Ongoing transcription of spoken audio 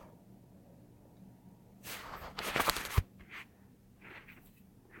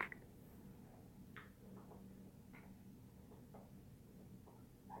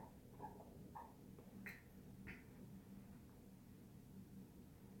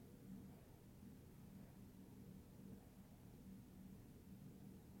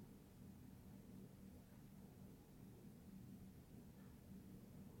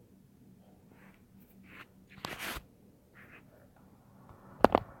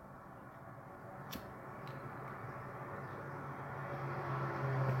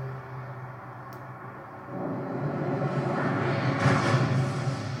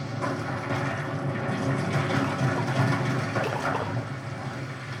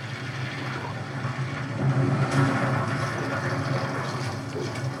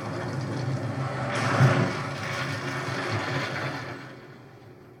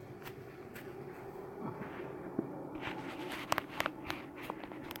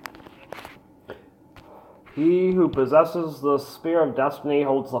He who possesses the Spear of Destiny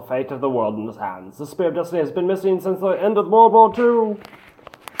holds the fate of the world in his hands. The Spear of Destiny has been missing since the end of World War II.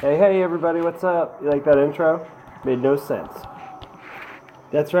 Hey, everybody, what's up? You like that intro? Made no sense.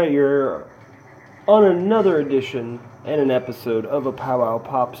 That's right, you're on another edition and an episode of A Pow-wow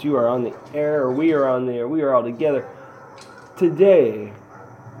Pops. You are on the air, we are on the air, we are all together. Today,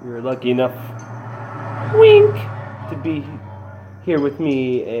 you're lucky enough, wink, to be here with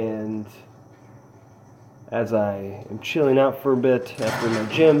me, and as I am chilling out for a bit after my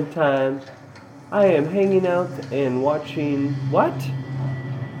gym time, I am hanging out and watching, what?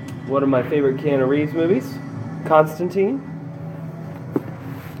 One of my favorite Keanu Reeves movies, Constantine.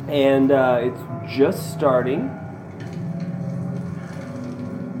 And it's just starting.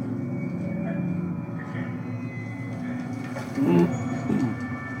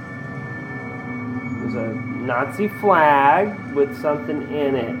 There's a Nazi flag with something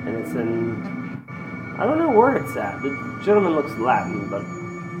in it, and it's in... I don't know where it's at. The gentleman looks Latin, but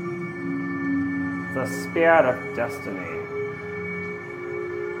it's a Spear of Destiny.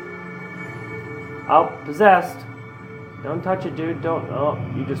 Oh, possessed. Don't touch it, dude. Don't. Oh,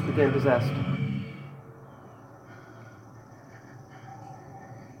 you just became possessed.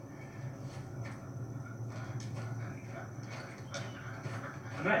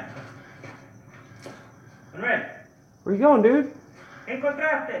 Manuel. Where you going, dude?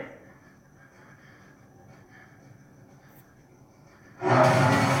 Encontraste.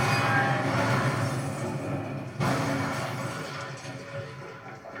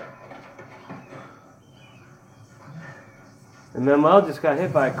 And Manuel just got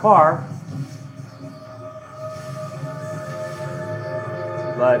hit by a car.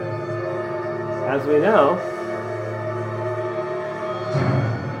 But, as we know,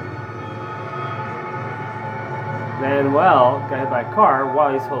 Manuel got hit by a car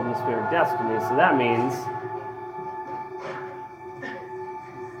while he's holding the Spear of Destiny. So that means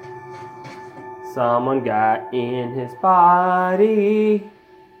someone got in his body.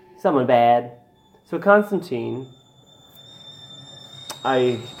 Someone bad. So Constantine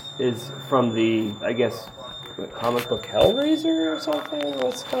is from the, I guess, comic book Hellraiser or something?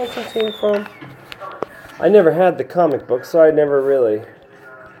 What's Constantine from? I never had the comic book, so I never really...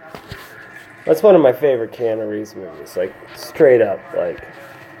 That's one of my favorite Keanu Reeves movies, like, straight up, like,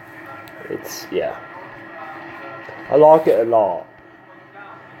 it's, yeah. I like it a lot.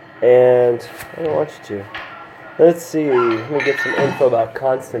 And, I don't want you to. Let's see, let me get some info about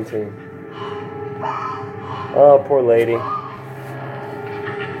Constantine. Oh, poor lady.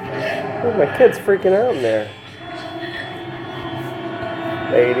 Oh, my kid's freaking out in there.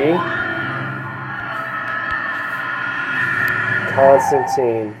 Lady.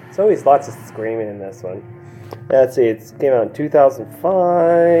 Constantine. There's always lots of screaming in this one. Let's see, it came out in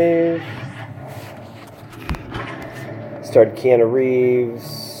 2005. Starred Keanu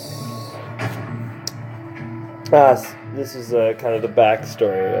Reeves. This is kind of the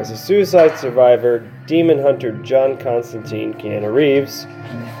backstory. As a suicide survivor, demon hunter John Constantine, Keanu Reeves,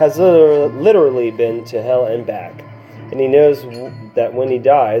 has literally been to hell and back. And he knows that when he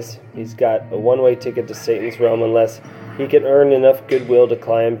dies, he's got a one-way ticket to Satan's realm unless he can earn enough goodwill to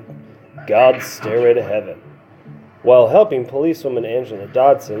climb God's stairway to heaven. While helping policewoman Angela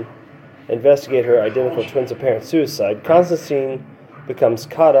Dodson investigate her identical twin's apparent suicide, Constantine becomes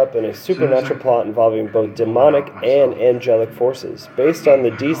caught up in a supernatural plot involving both demonic and angelic forces. Based on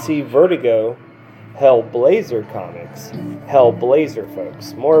the DC Vertigo Hellblazer comics. Hellblazer,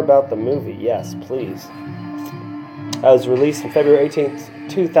 folks. More about the movie, yes, please. It was released on February 18th,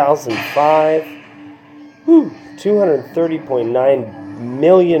 2005. $230.9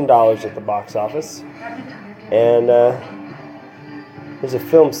 million at the box office. And there's a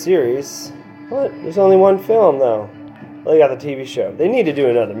film series. What? There's only one film, though. Well, they got the TV show. They need to do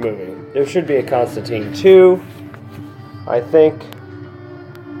another movie. There should be a Constantine 2, I think.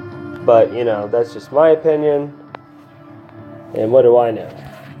 But, you know, that's just my opinion. And what do I know?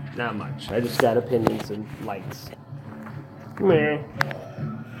 Not much. I just got opinions and likes. Meh.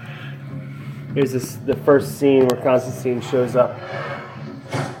 Here's the first scene where Constantine shows up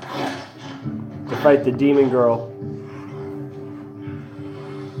to fight the demon girl.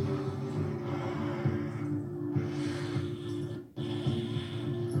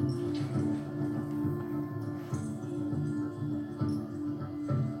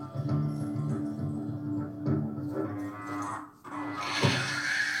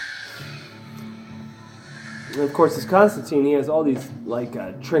 And of course, as Constantine, he has all these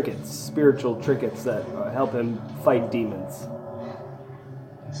trinkets, spiritual trinkets that help him fight demons.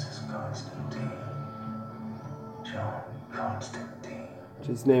 This is Constantine. John Constantine.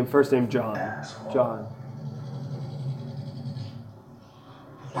 His name, first name John. Asshole. John.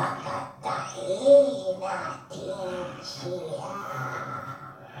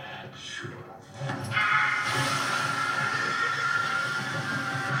 Sure.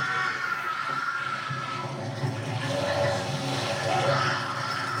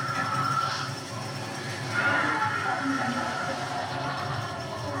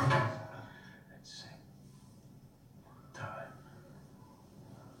 Let's sing. Time.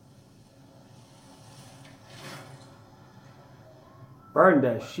 Burned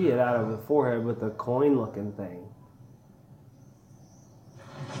that shit out of the forehead with a coin-looking thing.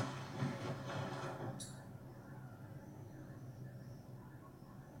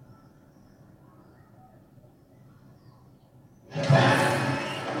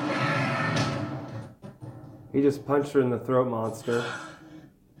 He just punched her in the throat, monster.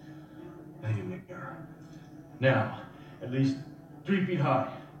 Thank you, Mayor. Now, at least 3 feet high.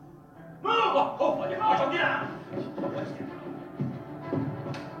 Move! Oh, get down!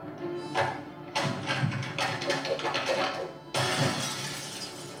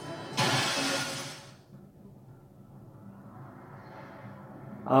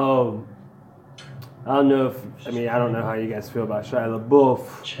 Oh, I don't know if, I don't know how you guys feel about Shia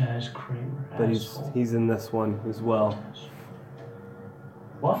LaBeouf, Chaz Kramer. but he's in this one as well.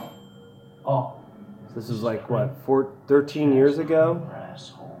 What? Oh. This is like, what, 13 years ago?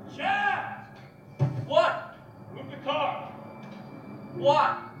 Asshole. Chad! What? Move the car.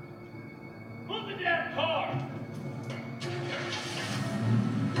 What? Move the damn car.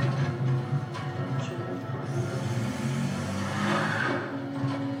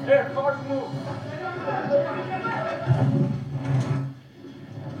 There, car's move.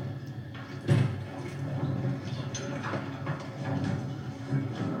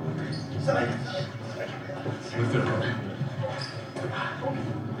 Lift it up.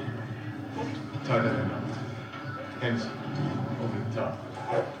 Tie that in. Hands over the top.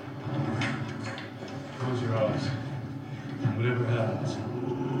 Close your eyes. Whatever happens,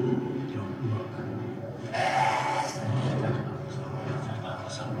 don't look.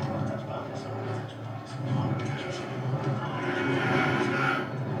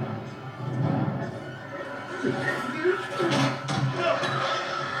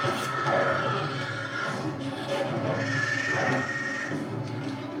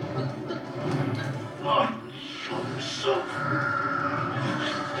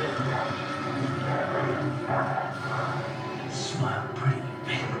 Smile pretty,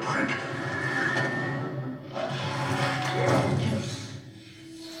 big prick.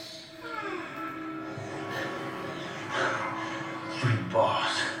 Free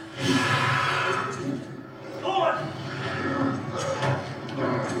boss.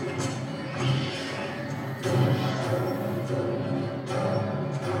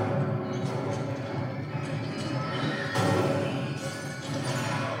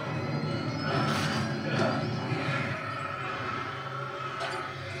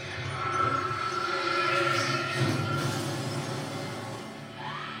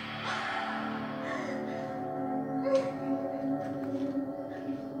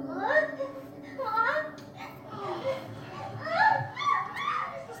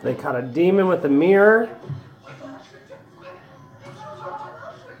 They caught a demon with a mirror.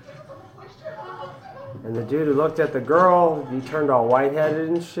 And the dude who looked at the girl, he turned all white-headed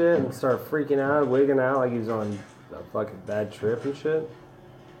and shit and started freaking out, wigging out like he was on a fucking bad trip and shit.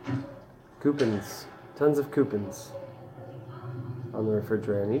 Coupons. Tons of coupons on the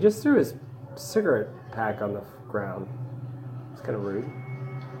refrigerator. And he just threw his cigarette pack on the ground. It's kind of rude.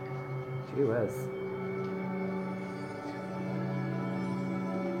 Gee whiz.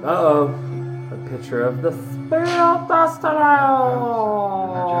 Uh-oh. A picture of the Spirit Destiny!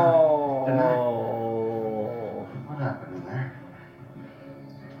 What happened in there?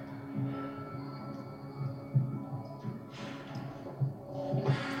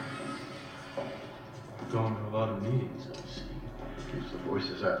 Going to a lot of meetings, I see. Keeps the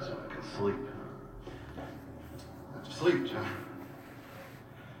voices out so I can sleep. Sleep, John.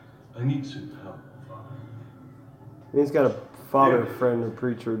 I need some help, Father. He's got a father friend, a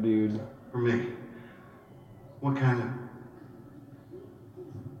preacher dude. For me. What kind of...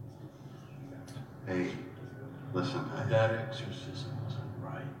 Hey, listen, that exorcism wasn't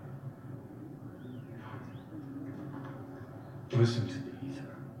right. Listen to the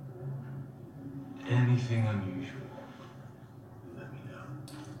ether. Anything unusual, let me know.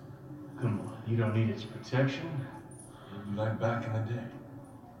 Come on, you don't need its protection. It'll be like back in the day.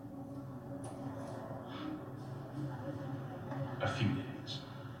 A few days.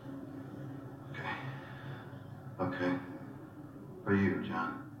 Okay. For you,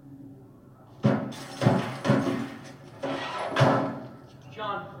 John.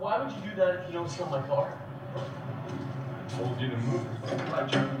 John, why Why would you do that if you don't steal my car? I told you to move it. Right,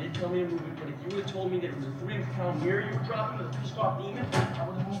 John, you did tell me to move it, but if you would have told me that it was a 300-pound mirror you were dropping with a pissed off demon, I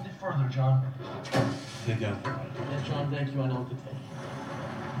would have moved it further, John. Take out the light. Yeah, John, thank you. I know what to take.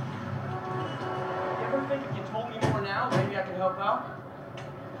 You ever think if you told me more now, maybe I could help out?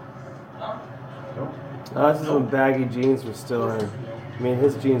 Huh? Nope. Oh, this is when baggy jeans were still in. I mean,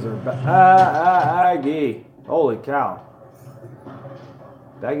 his jeans are baggy. Holy cow.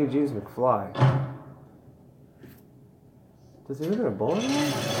 Baggy jeans McFly. Does he live in a bowling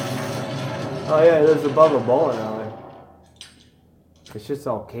alley? Oh yeah, he lives above a bowling alley. His shit's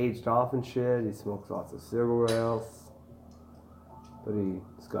all caged off and shit. He smokes lots of cigarettes. But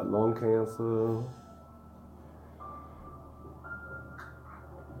he's got lung cancer.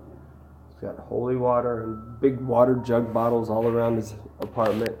 He's got holy water and big water jug bottles all around his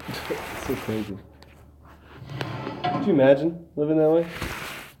apartment. It's so crazy. Could you imagine living that way?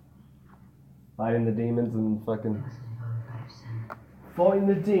 Fighting the demons and fucking... Fighting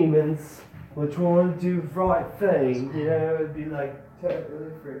the demons. We're trying to do the right thing. You know, it'd be like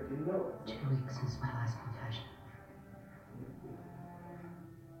totally freaking nuts. 2 weeks since my last confession.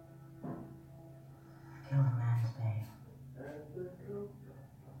 Killed a man's babe.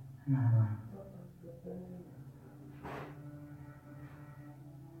 Another one.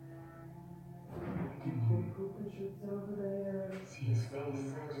 I didn't even see his face. I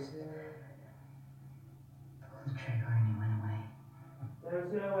just pulled the trigger and he went away. There's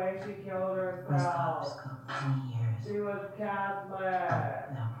no way she killed Those herself. cops go 20 years She was Catholic.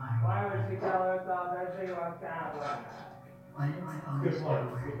 without firing. Why would she kill herself if she was Catholic? Why do I always Good point.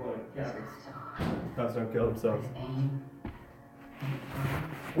 Good point. This Catholics. guy's so hard. Cops don't kill themselves. His aim.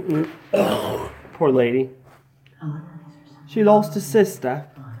 Poor lady. I wonder if there's something She lost her sister.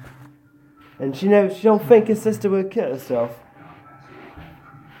 And she knows she don't think his sister would kill herself.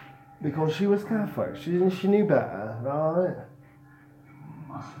 Because she was Catholic. She knew better, right? You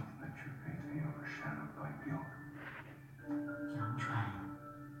mustn't let your faith be overshadowed by guilt. Yeah, I'm trying.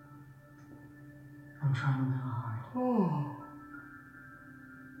 I'm trying real hard. Oh.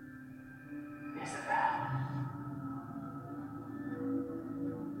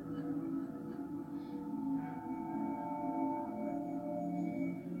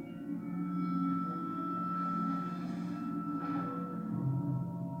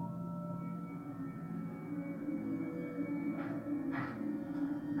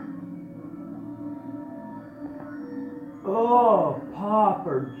 Oh, Pop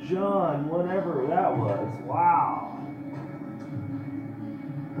or John, whatever that was. Wow.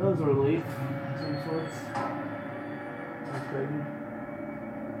 That was a relief of some sorts. That's crazy.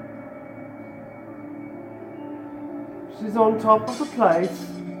 She's on top of the place.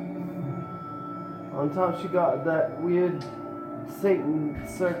 On top she got that weird Satan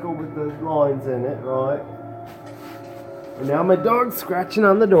circle with the lines in it, right? And now my dog's scratching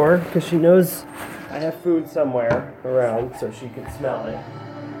on the door because she knows I have food somewhere around so she can smell it.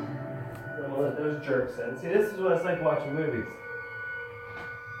 I'm gonna let those jerks in. See, this is what it's like watching movies.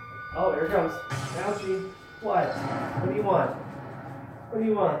 Oh, here it comes. Ouchie. What? What do you want? What do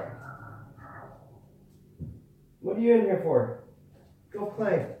you want? What are you in here for? Go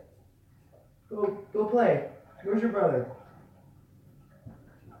play. Go play. Where's your brother?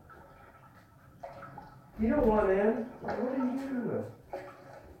 You don't want in. What are you doing?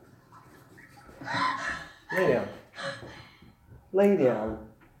 Lay down. Lay down.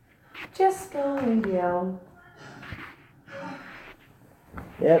 Just go lay down.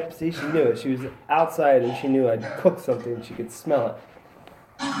 Yep, see, she knew it. She was outside and she knew I'd cooked something and she could smell it.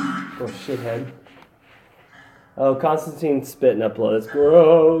 Oh, shithead. Oh, Constantine's spitting up blood. It's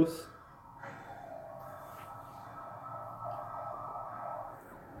gross.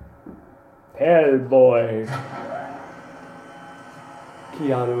 Hell boy.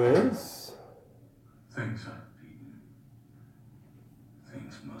 Keanu is. Things I've eaten.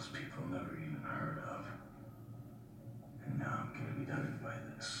 Things most people never even heard of. And now I'm gonna be done by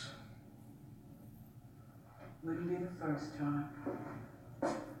this. Wouldn't be the first, John.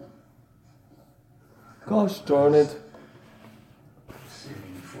 Gosh darn it.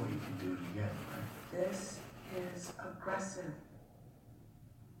 Sitting before you can do it again, right? This is aggressive.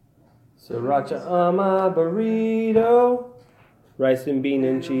 Sriracha on my burrito. Rice and bean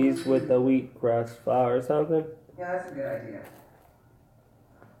and cheese with a wheat crust flour or something. Yeah, that's a good idea.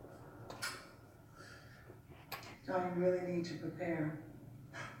 John, you really need to prepare.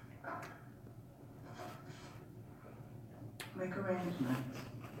 Make arrangements.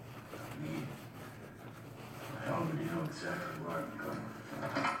 I already know exactly where I'm going.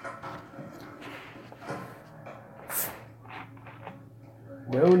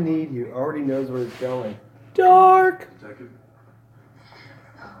 No need. He already knows where it's going. Dark. Detective?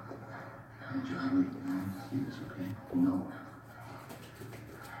 Johnny, see this, okay? No.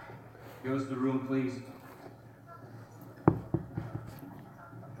 Give us the room, please.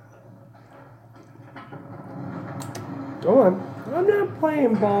 Go on. I'm not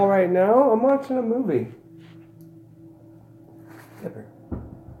playing ball right now. I'm watching a movie. Skipper.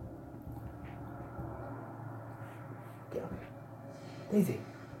 Go. Daisy.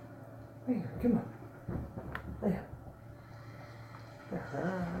 Right here. Come on. There.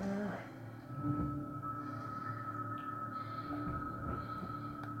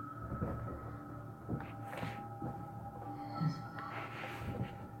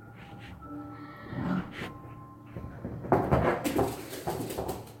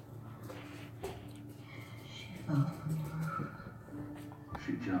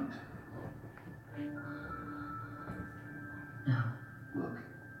 She jumped. No. Look,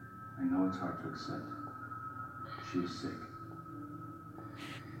 I know it's hard to accept. She was sick.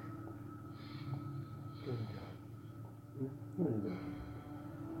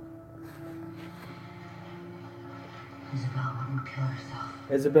 Isabel wouldn't kill herself.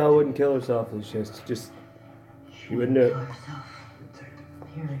 Isabel wouldn't kill herself. It's just she wouldn't do it. Kill herself. Detective.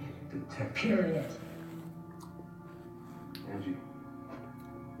 Period. Detective. Period. Angie,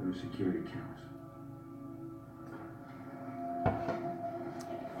 there were security cameras.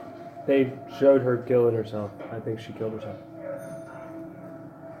 They showed her killing herself. I think she killed herself.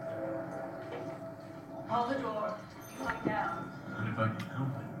 Hold the door. You lie down. And if I can help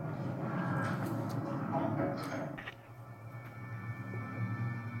it.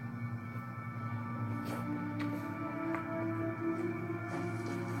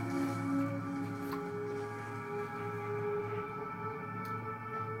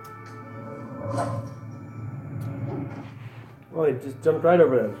 Oh, he just jumped right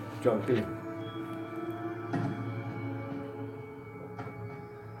over that junk, didn't he?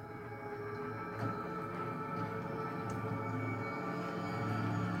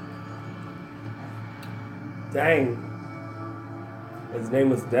 Dang. His name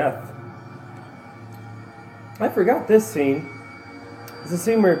was Death. I forgot this scene. It's a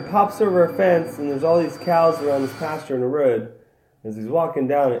scene where he pops over a fence and there's all these cows around this pasture in the road. As he's walking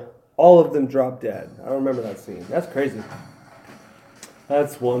down it, all of them drop dead. I don't remember that scene. That's crazy.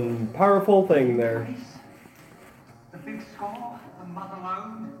 That's one powerful thing there. The big score, the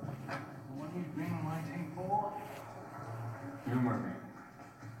motherlode, the one you've been waiting for. Humor me.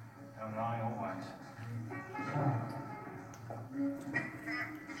 Don't I always?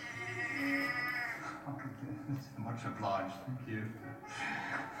 Oh, much obliged, thank you.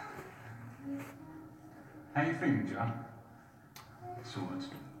 How you feeling, John? Swords.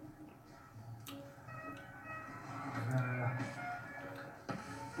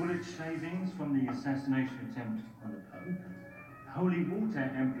 Bullet shavings from the assassination attempt on the Pope, holy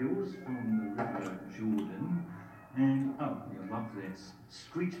water ampules from the River Jordan, and, oh, you'll love this,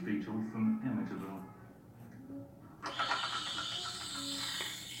 street beetle from Amityville.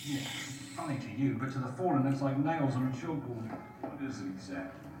 Yeah, funny to you, but to the fallen it's like nails on a chalkboard. What is it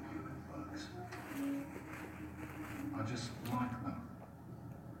exactly with human bugs? I just like them.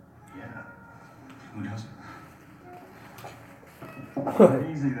 Yeah. Who doesn't?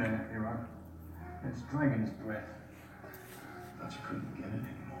 Easy there, hero. It's dragon's breath. Thought you couldn't get it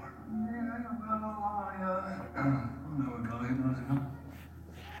anymore. Yeah, well, I know a guy who knows enough.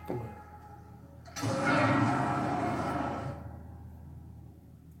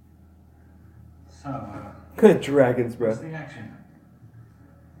 So, Dragon's what's breath. the action?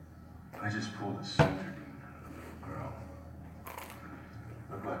 I just pulled a soldier demon out of a little girl.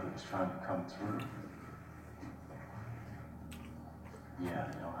 Looked like he was trying to come through. Yeah, I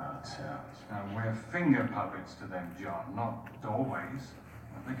know how it sounds. Now, we're finger puppets to them, John, not doorways.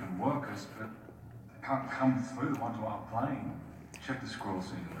 They can work us, but they can't come through onto our plane. Check the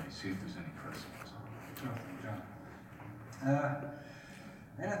scrolls anyway, see if there's any precedents. Sure, John.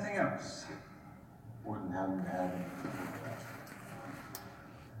 Anything else? Wouldn't happen to have any.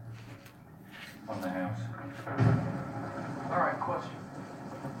 On the house. All right, question.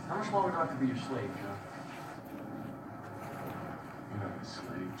 How much longer do I have to be your slave, John? You're not a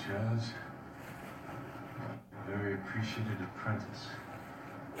slave, Chaz. A very appreciated apprentice.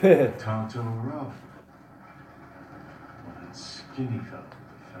 Tonto Rub. Well, that skinny fella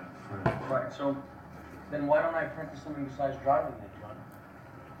with the fat friend. Right, so then why don't I apprentice something besides driving then, John?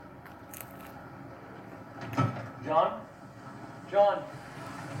 John? John?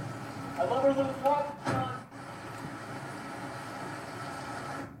 I love our little talk, John.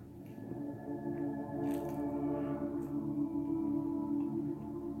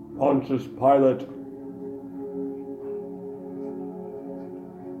 Pontius Pilate.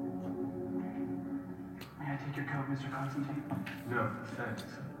 May I take your coat, Mr. Constantine? No, thanks.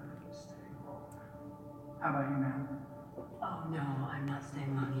 How about you, ma'am? Oh, no, I'm not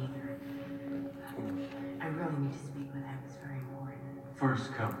staying long either. I really need to speak with him. It's very important.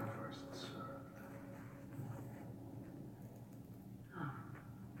 First come, first serve. Oh,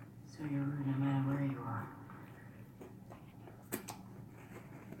 so you're rude no matter where you are.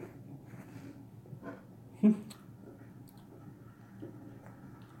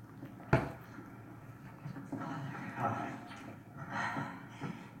 Hi.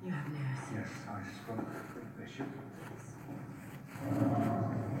 You have news. Yes, I spoke with the bishop.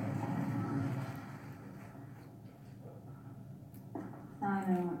 I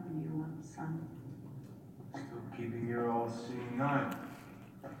know what you want, son. Still keeping your all-seeing eye.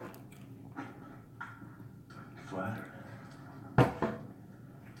 Flattered.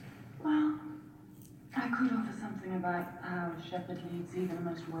 Well, I could offer something about how a shepherd leads even the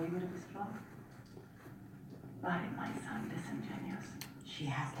most wayward of his flock. But it might sound disingenuous. She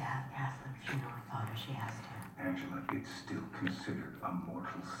has to have Catholic funeral, Father. She has to. Angela, it's still considered a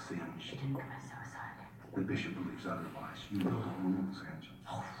mortal sin. She didn't commit suicide. The bishop believes otherwise. You know the rules, Angela.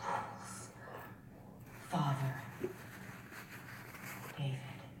 Oh, rules. Father.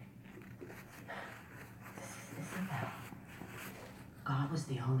 David. This is Isabel. God was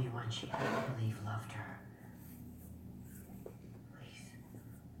the only one she had to believe loved her. Please.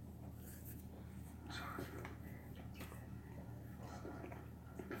 Sorry.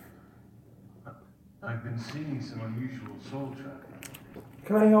 I've been seeing some unusual soul traffic.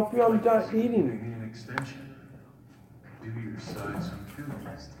 Can I help you? I'm not eating. Maybe an extension. Do your side some good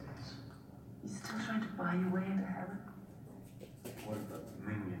these days. He's still trying to buy your way into heaven. What about the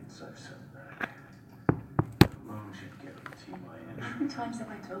minions I've sent back? Alone should guarantee my How entry. many times have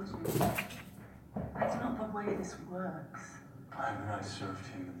I told you? That's not the way this works. Haven't I served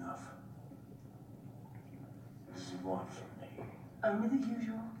him enough? What does he want from me? Only the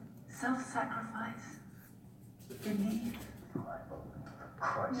usual. Self-sacrifice. Belief. For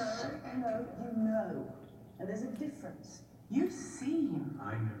Christ's sake. No, you know. And there's a difference. You've seen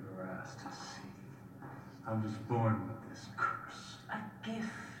I never asked to see. I was born with this curse. a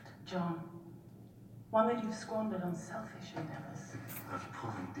gift, John. One that you've squandered on selfish endeavors. Of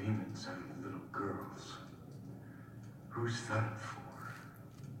pulling demons out of little girls. Who's that for?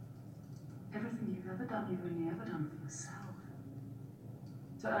 Everything you've ever done, you've only ever done for yourself.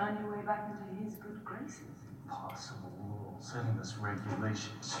 To earn your way back into his good graces. Possible rules, endless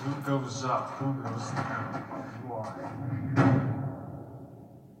regulations. Who goes up? Who goes down? Why? I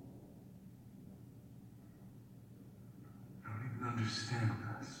don't even understand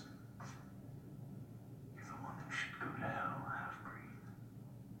this. You're the one who should go to hell, half-breed.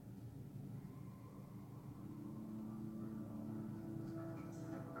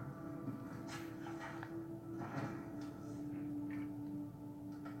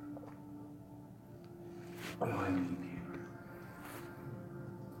 Why me here?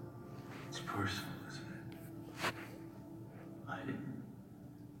 It's personal, isn't it? I didn't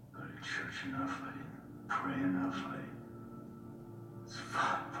go to church enough. I didn't pray enough. It's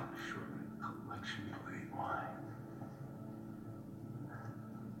fine, but short of a collection plate. Why?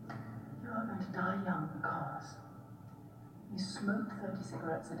 You are going to die young because you smoked 30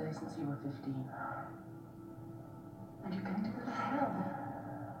 cigarettes a day since you were 15. And you're going to go to hell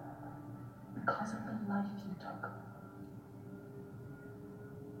because of the life you took.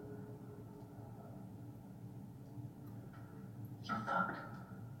 You're fucked.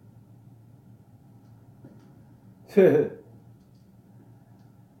 At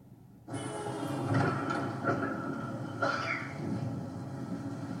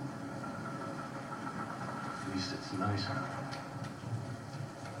least it's nice enough.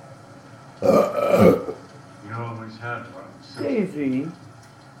 You always had one. Daisy.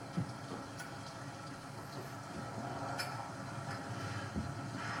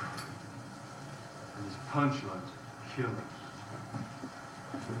 These punchlines are killers.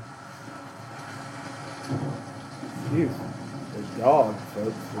 Jeez. A dog,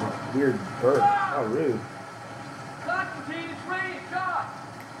 folks. A weird bird. How rude. Constantine, it's raining, John!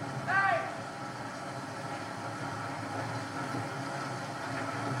 Hey!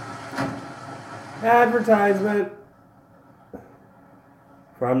 Advertisement.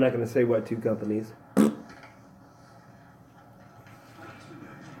 For I'm not going to say what two companies.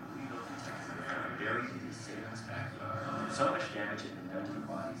 So much damage had been done to the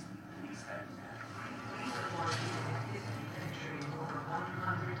bodies, the police had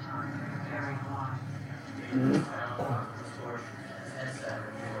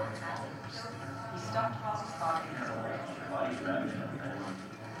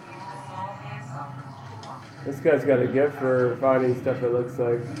guy's got a gift for finding stuff that looks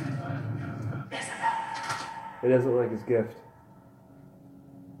like. It doesn't look like his gift.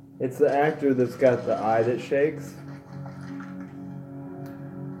 It's the actor that's got the eye that shakes.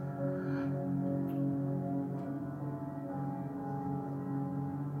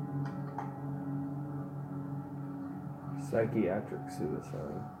 Psychiatric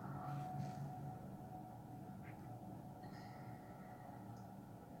suicide.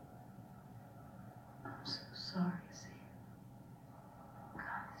 I'm so sorry, Sam.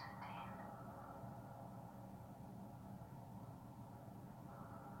 Constantine.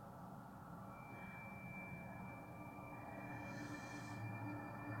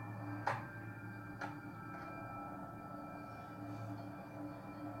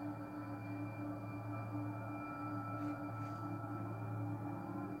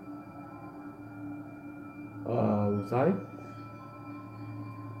 Was I?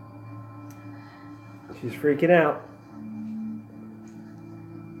 She's freaking out.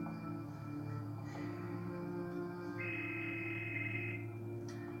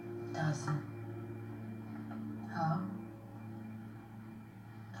 Dawson. Hello?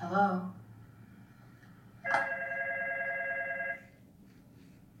 Hello?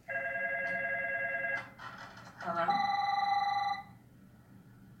 Hello?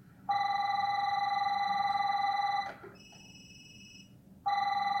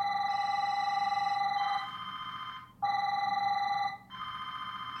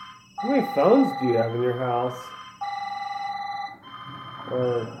 How many phones do you have in your house?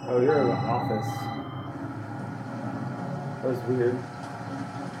 Oh, you're in the office. That was weird.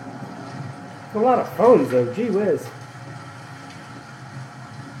 A lot of phones though, gee whiz.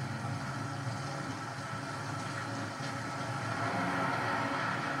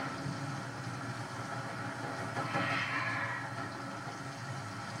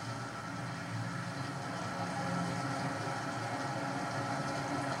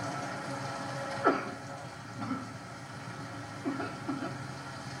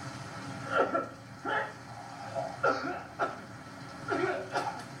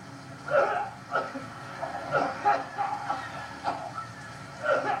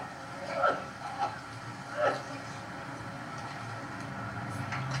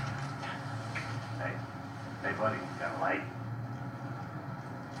 Hey, buddy, got a light?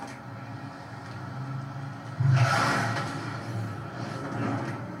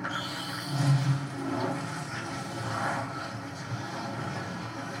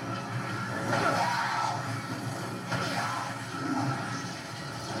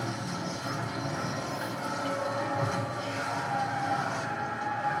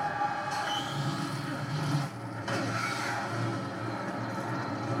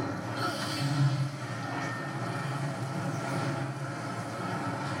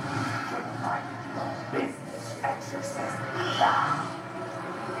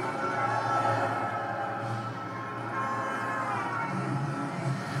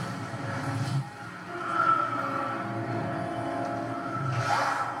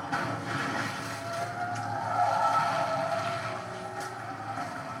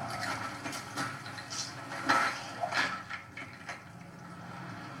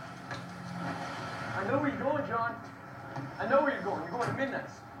 I know where you're going, John. I know where you're going. You're going to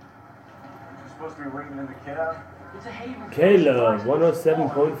Midnight's. You're supposed to be waiting in the cab? It's a haven. K-Love,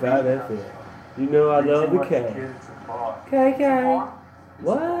 107.5 FM. You know I love the K. It's a bar. K.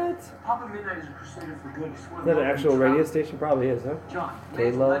 What? Papa Midnight is a crusader for good. Is that an actual radio station? Probably is, huh? John,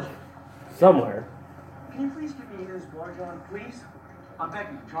 K-Love? Somewhere. can you please get me into this bar, John? Please? I'm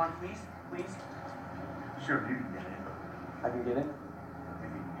begging you, John, please? Please? Sure, you can get in. I can get in? If you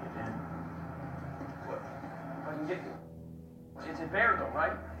can get in. What? I can get in. It's a bear, though,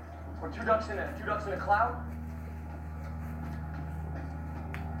 right? Or two ducks in a cloud?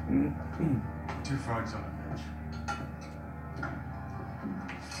 Two frogs on a bench.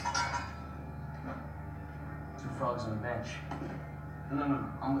 Two frogs on a bench. No.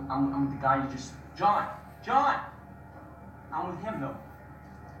 I'm with the guy you just... John! I'm with him, though.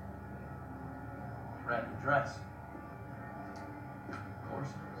 Rat in the dress. Of course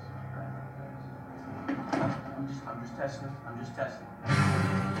it is. Rat in the dress. I'm just testing.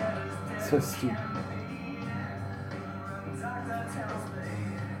 So stupid.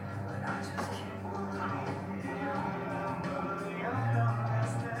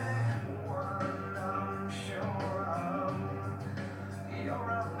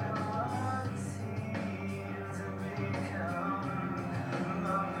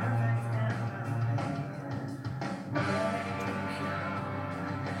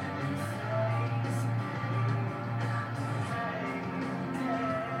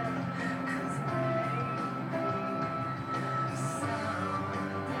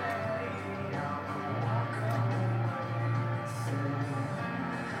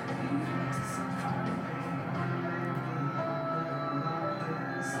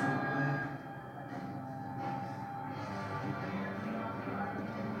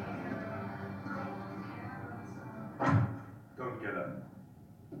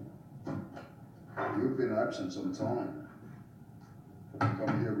 been absent some time. Have you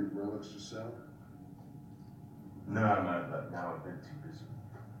come here with relics to sell? No, now I've been too busy.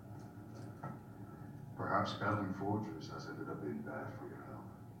 Perhaps battling forgeries has ended up being bad for your health.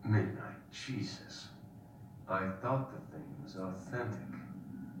 Midnight, Jesus. I thought the thing was authentic.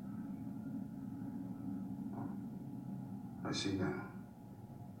 I see now.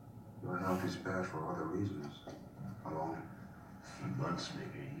 Your health is bad for other reasons. How long? A few months,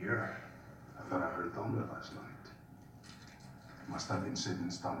 maybe a year. I thought I heard thunder last night. Must have been sitting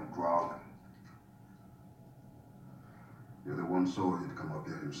stomach growling. You're the one soul who'd come up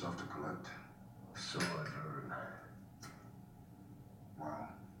here himself to collect. So I've heard. Well,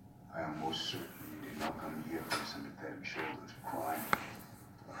 I am most certain you did not come here for a sympathetic shoulder to crime.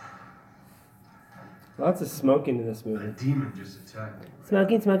 Lots of smoking in this A movie. demon just attacked me.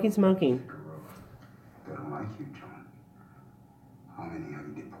 Smoking, smoking, smoking. They don't like you, John. How many have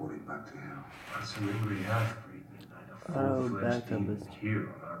you deported back to hell? That's an angry half-breed, Midnight. A Oh, full-fledged demon backup is- here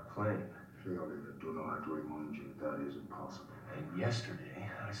on our plane. Surely I do not have to remind you that is impossible. And yesterday,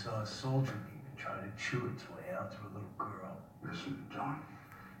 I saw a soldier demon try to chew its way out to a little girl. Listen, John.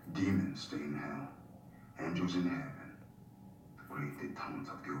 Demons stay in hell. Angels in heaven. Created tons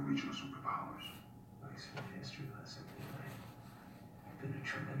of the original superpowers. Nice for the history lesson, Midnight. You've been a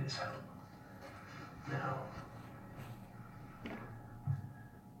tremendous help. Now,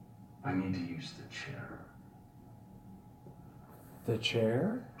 I need to use the chair. The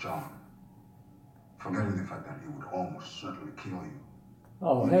chair? John, forgetting the fact that it would almost certainly kill you.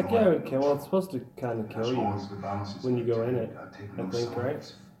 Oh, heck yeah, it would kill. Well, it's supposed to kind of kill As you long as the balance is when you go in maintained, it, I take I no think, right?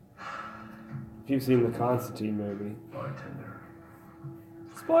 sides. If you've seen the Constantine movie. Bartender.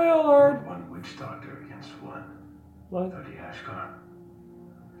 Spoiler! One witch doctor against one. What? 30 Ashgar.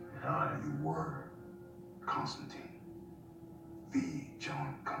 And I. You were Constantine. The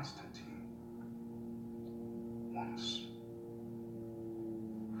John Constantine. Once.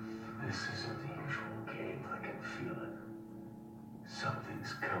 This isn't the usual game. I can feel it.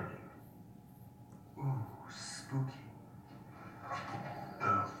 Something's coming. Ooh, spooky.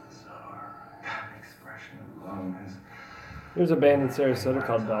 Balthazar. That expression alone is. There's a band in Sarasota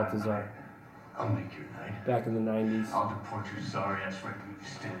called Balthazar. I'll make your night. Back in the 90s. I'll deport your sorry ass right when you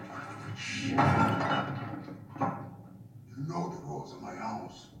stand for shit. You know the rules of my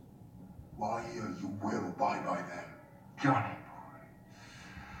house. While here, you will abide by them. Johnny boy.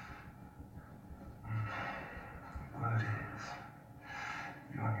 What it is.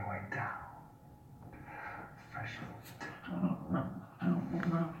 You're on your way down. Fresh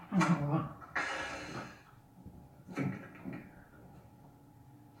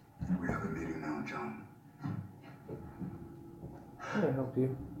We have a meeting now, John. Can I help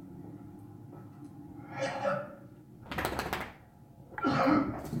you?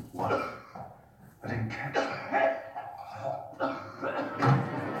 What? I didn't catch that.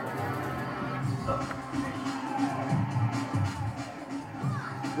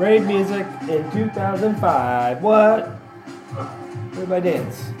 Rave music in 2005. What? Everybody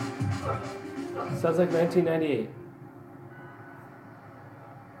dance. Sounds like 1998.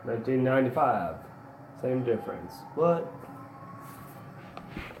 1995. Same difference. What?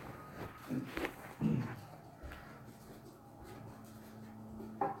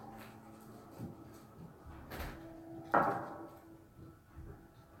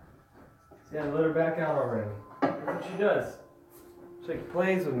 See, I let her back out already. That's what she does. She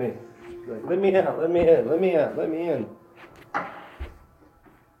plays with me. She's like, let me out, let me in, let me out, let me in.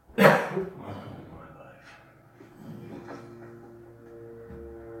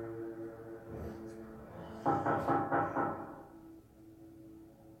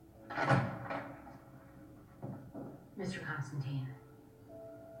 Mr. Constantine,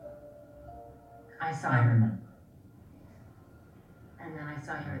 I saw I her, remember. and then I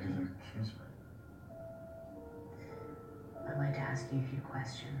saw I your give her a kiss, man. I'd like to ask you a few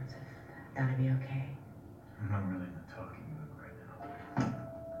questions, if that'd be okay. I'm not really in the talking mood right now.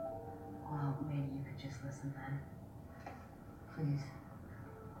 Well, maybe you could just listen then. Please.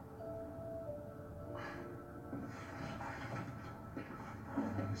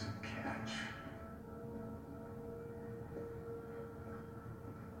 There's a catch.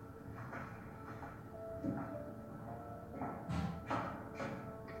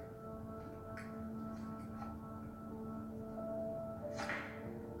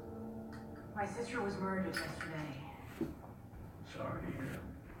 My sister was murdered yesterday. Sorry to hear.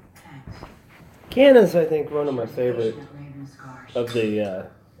 Thanks. Candace, I think, one of my favorite Patient of Raven scars. of the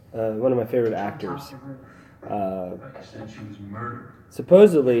one of my favorite Jumped actors. off the roof. Like you said, she was murdered.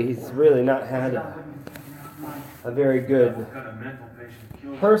 Supposedly, he's really not had I a, wouldn't have figured out a very good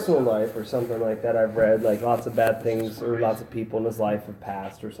personal life or something like that. I've read like lots of bad things or lots of people in his life have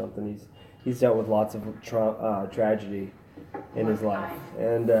passed or something. He's dealt with lots of tragedy in his life,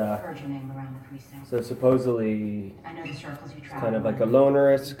 and so supposedly he's kind of like a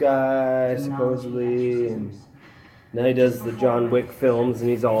lonerist guy, supposedly, and now he does the John Wick films, and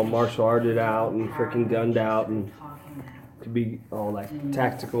he's all martial arted out and freaking gunned out, and could be all like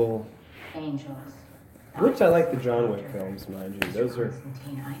tactical. Which I like the John Wick films, mind you. Those are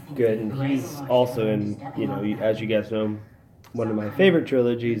good, and he's also in, you know, as you guys know, one of my favorite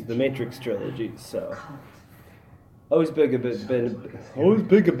trilogies, the Matrix trilogy. So, always been a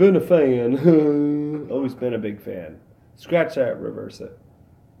fan. Always been a big fan. Scratch that, reverse it.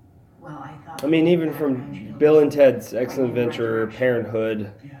 I mean, even from Bill and Ted's Excellent Adventure,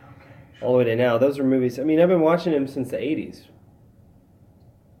 Parenthood, all the way to now, those are movies. I mean, I've been watching them since the 80s.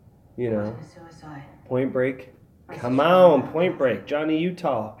 You know, Point Break. Come on, Point Break. Johnny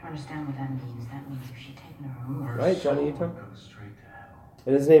Utah. To understand what that means if she'd taken her own life. Right, Johnny Utah?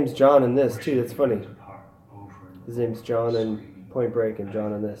 And his name's John in this, too. That's funny. His name's John in Point Break and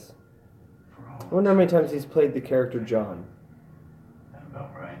John in this. I wonder how many times he's played the character John. That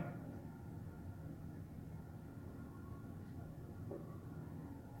about right.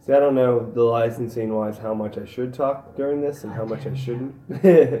 See, I don't know the licensing-wise how much I should talk during this and how much I shouldn't.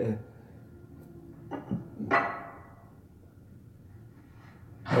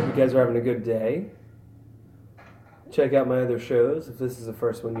 Hope you guys are having a good day. Check out my other shows if this is the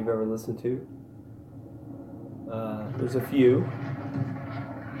first one you've ever listened to. There's a few.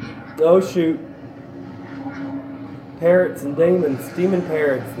 Oh shoot. Parrots and demons, demon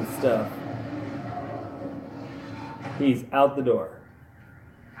parrots and stuff. He's out the door.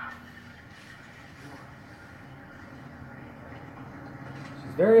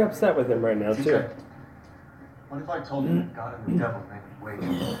 She's very upset with him right now too. What if I told you that God and the devil make a wage,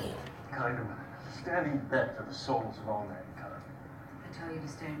 kind of a standing bet for the souls of all mankind? I tell you to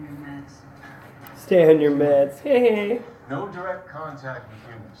stay on your meds. Stay on your meds. Hey. No direct contact with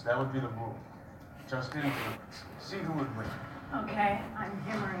humans. That would be the rule. Just influence. See who would win. Okay, I'm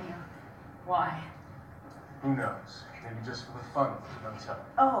humoring you. Why? Who knows? Maybe just for the fun of it. No telling.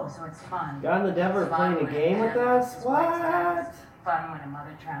 Oh, so it's fun. God and the devil are playing a game with us? What? Fun when a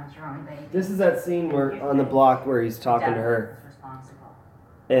mother drowns her own baby. This is that scene where on the block where he's talking to her,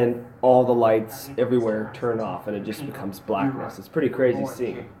 and all the lights everywhere turn off, and it just becomes blackness. It's a pretty crazy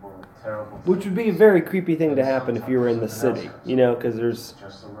scene. Which would be a very creepy thing to happen if you were in the city, you know, because there's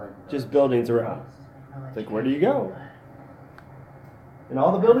just buildings around. It's like, where do you go? And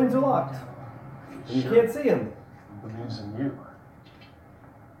all the buildings are locked, and you can't see them. Who believes in you?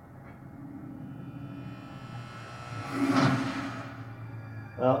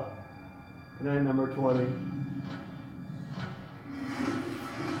 Well, good night, number 20.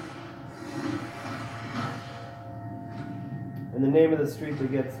 And the name of the street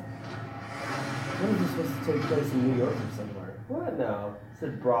that gets... When is this supposed to take place in New York or somewhere? What? No. It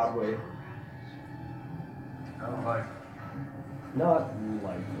said Broadway. I don't like it. Not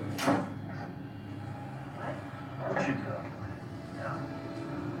likely. We should go. Yeah.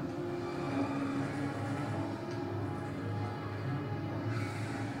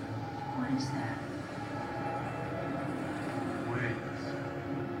 What is that? Wings.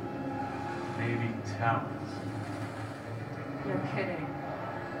 Maybe talons. You're kidding.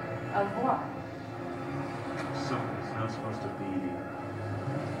 Of what? Something's not supposed to be here.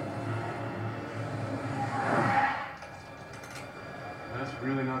 That's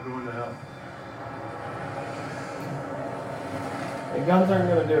really not going to help. Hey, guns aren't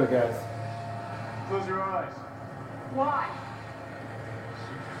going to do it, guys. Close your eyes. Why?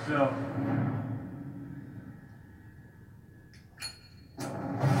 So.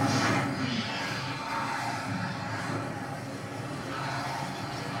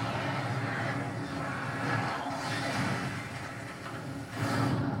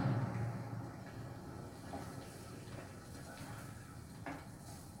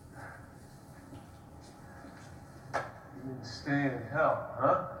 Stay in hell,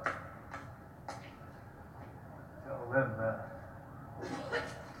 huh? Tell them that.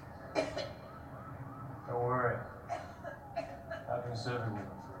 Don't worry. Happens to everyone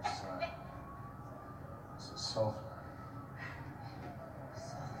the first time. It's a sulfur.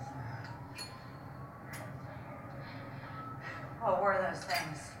 What were those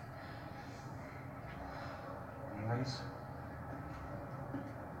things? Demons.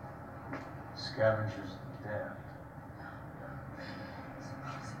 Scavengers of the damned.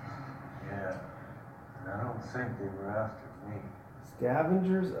 Yeah. And I don't think they were after me.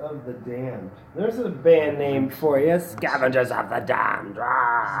 Scavengers of the Damned. There's a band name for you. Scavengers of the Damned.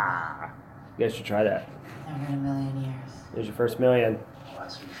 Ah. You guys should try that. Never in a million years. There's your first million.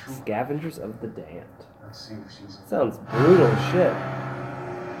 Let's be sure. Scavengers of the Damned. Let's see if she's. Sounds brutal as shit.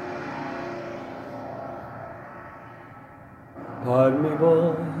 Pardon me,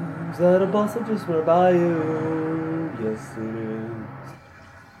 boys, that a bus that just went by you. Yes, it is.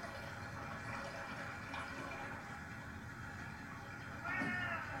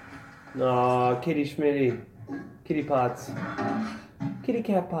 Aw, kitty schmitty. Kitty pots. Kitty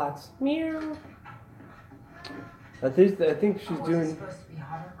cat pots. Meow. I think she's Was it doing. supposed to be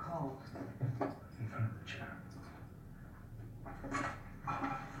hot or cold? In front of the chair.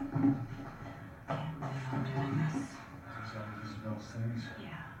 Can't believe I'm doing this. Is that what this smells things?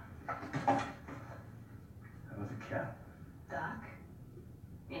 Yeah. How about the cat? Duck?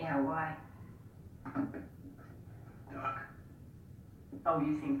 Yeah, why? Duck. Oh,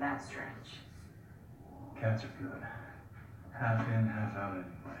 you think that's strange? Cats are good. Half in, half out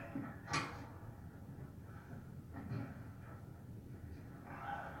anyway.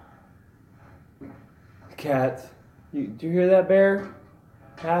 Cats. Do you hear that, Bear?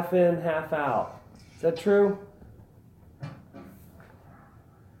 Half in, half out. Is that true? If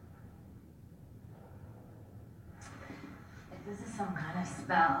this is some kind of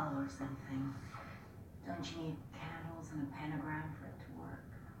spell or something, don't you need candles and a pentagram for it to work?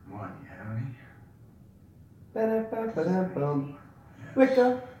 What, you have any? Ba-da-ba-ba-da-bum.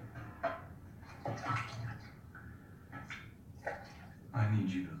 Wicca. I need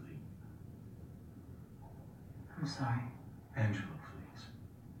you to leave. I'm sorry. Angela, please.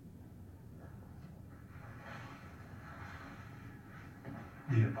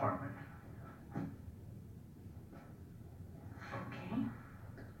 The apartment. Okay.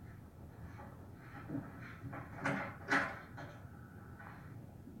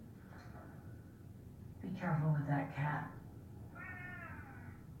 Be careful with that cat.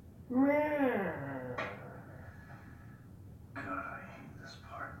 God, I hate this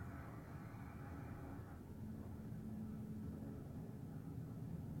part.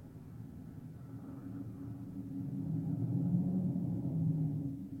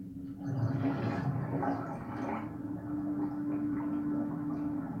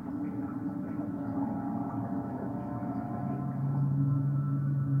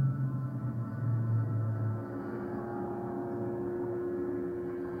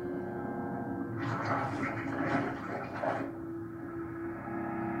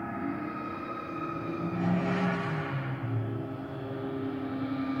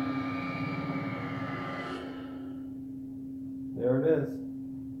 There it is.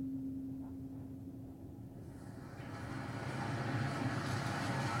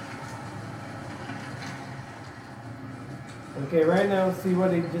 Okay, right now, see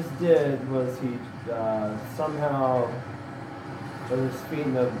what he just did was he somehow was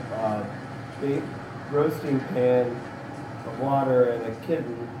feeding a big roasting pan of water and a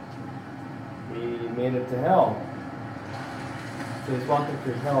kitten. He made it to hell. So he's walking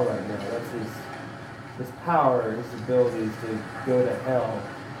through hell right now. That's his power, his abilities to go to hell.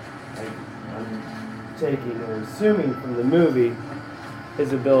 Like, I'm taking or assuming from the movie,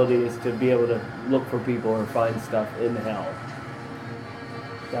 his ability is to be able to look for people or find stuff in hell.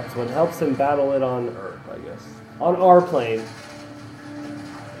 That's what helps him battle it on Earth, I guess. On our plane.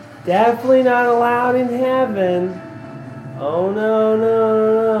 Definitely not allowed in heaven. Oh no,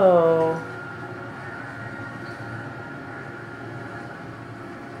 no, no.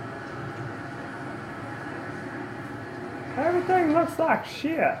 Everything looks like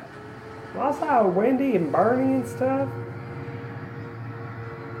shit. Well, it's all windy and burning and stuff.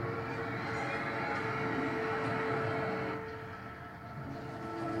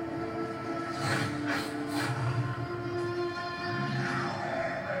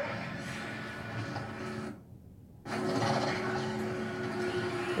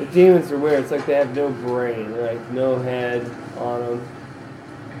 The demons are weird. It's like they have no brain. They're like no head on them.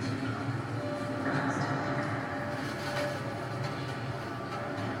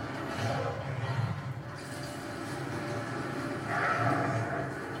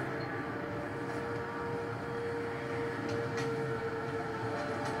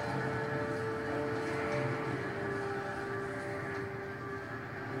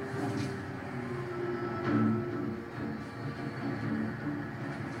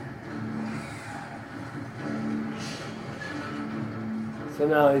 So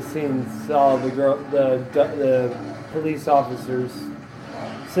now he's saw the police officer's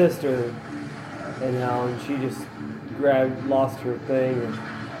sister, and how she just lost her thing.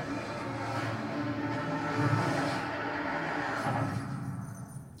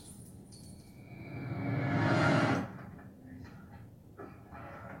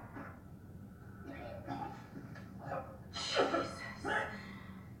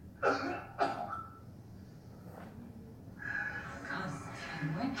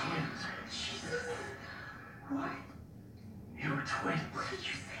 Twins. Jesus. What? You were twins. What did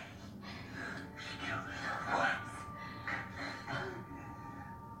you say? She killed herself. What?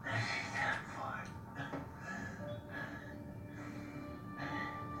 She's terrified.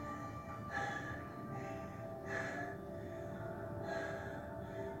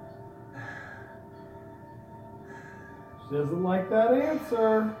 She doesn't like that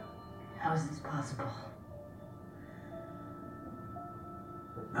answer. How is this possible?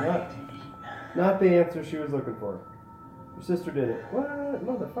 Not the answer she was looking for. Your sister did it. What?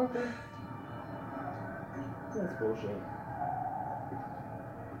 Motherfucker. That's bullshit.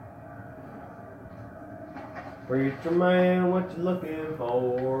 Preacher man, what you looking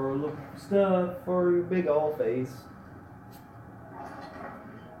for? Looking for stuff for your big old face.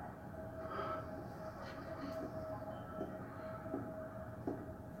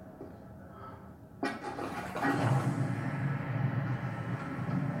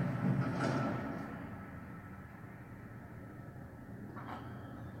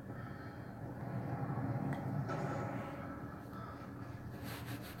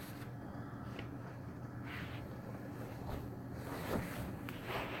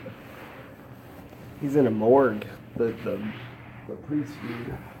 He's in a morgue, the priest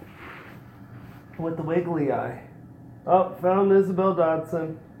dude. With the wiggly eye. Oh, found Isabel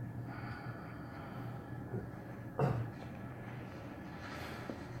Dodson.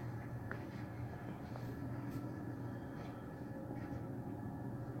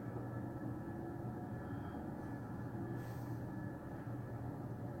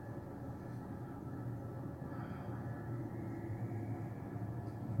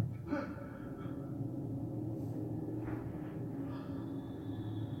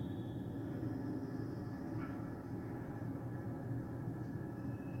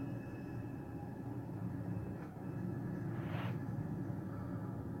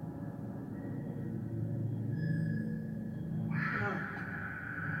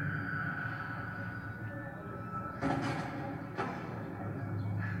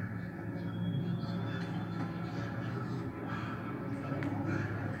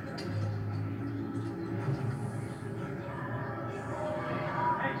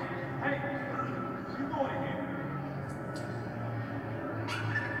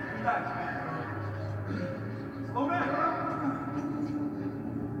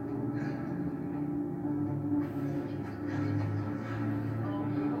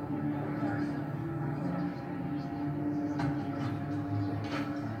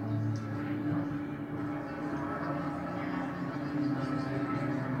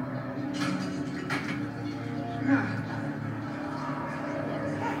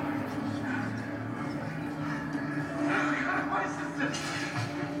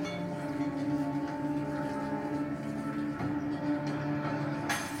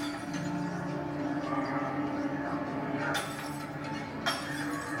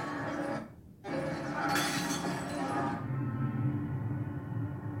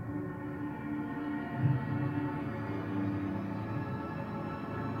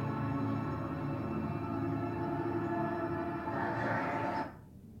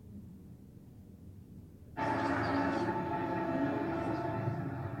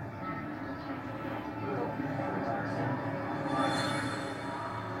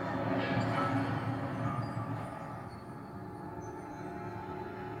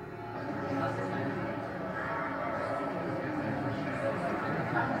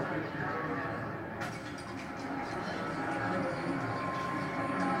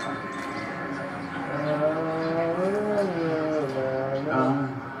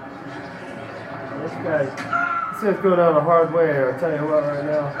 This guy's going down a hard way, I'll tell you what right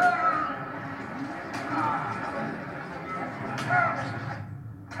now.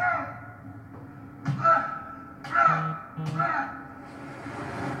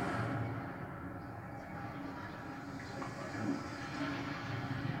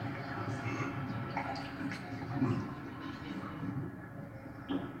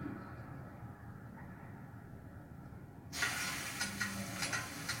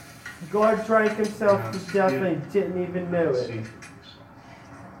 God drank himself to death and didn't even know it.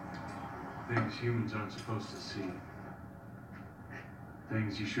 Things humans aren't supposed to see.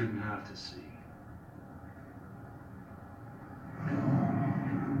 Things you shouldn't have to see.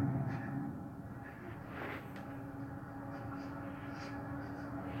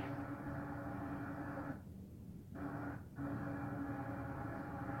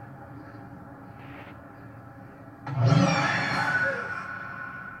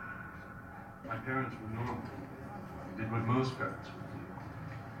 My parents were normal. They did what most parents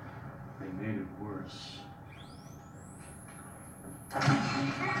would do. They made it worse.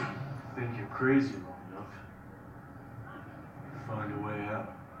 Think you're crazy long enough. Find a way out.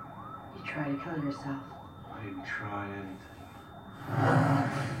 You try to kill yourself. I didn't try anything.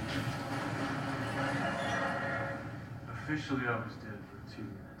 Officially, I was dead for 2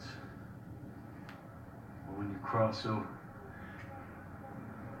 minutes. But when you cross over,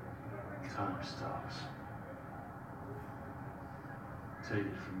 time stops. Take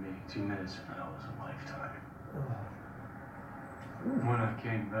it from me, 2 minutes from now was a lifetime. When I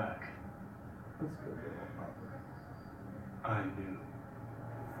came back, I knew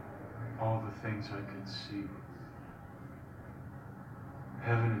all the things I could see.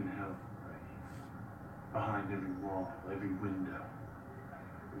 Heaven and hell, right? Behind every wall, every window.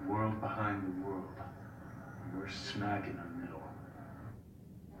 The world behind the world. And we're smack in the middle.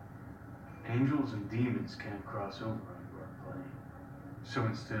 Angels and demons can't cross over onto our plane. So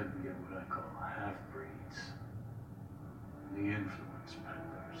instead we get what I call half-breeds. The influence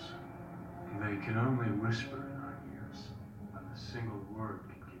peddlers. They can only whisper in our ears. And a single word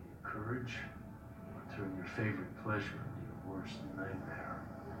can give you courage or turn your favorite pleasure into your worst nightmare.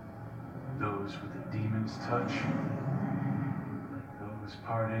 Those with the demon's touch, like those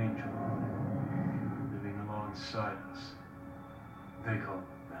part angel, living alongside us, they call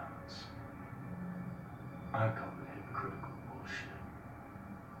it balance. I call it hypocritical bullshit.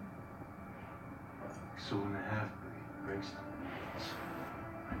 So when the half-breed breaks the rules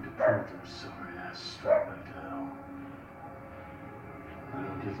and deport their sorry ass straight back to hell, I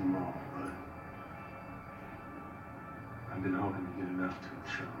don't give them all, but I've been hoping to get enough to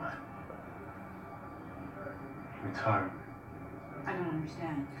ensure my retirement. I don't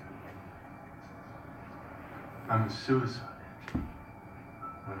understand. I'm a suicide angel.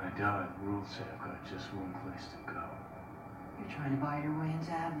 When I die, the rules say I've got just one place to go. You're trying to buy your way into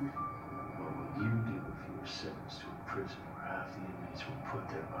heaven. What would you do if you were sentenced to a prison where half the inmates were put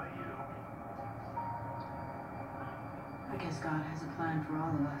there by you? I guess God has a plan for all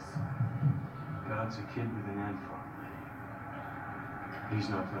of us. God's a kid with an ant farm, lady. He's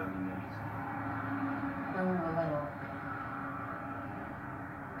not planning anything. When we were little,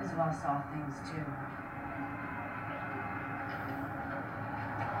 Isabel saw things too.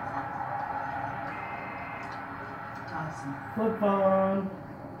 Dawson. Flip phone.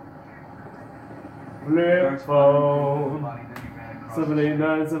 Flip phone.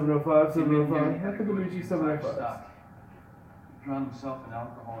 789, 705, 705. How could we reach 705? Drown himself in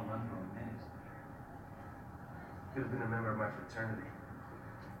alcohol and run for a minute. Could have been a member of my fraternity.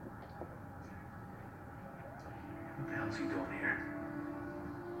 What the hell's he doing here?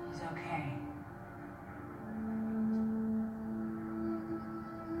 He's okay.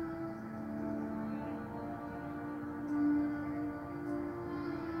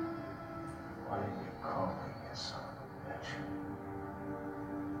 Why didn't you call me, you son of a bitch?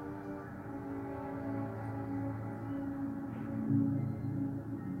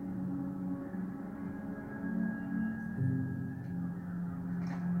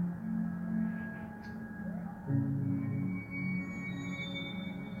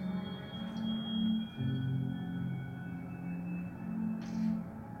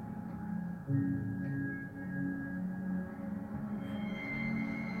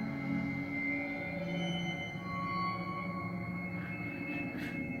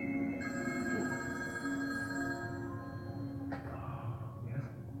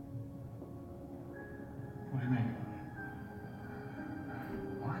 What do you mean?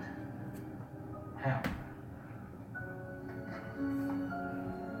 What? How?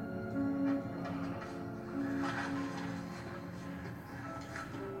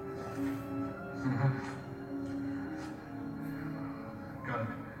 Got it.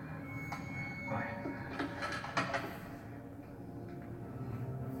 Bye.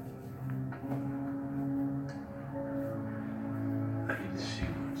 I need to see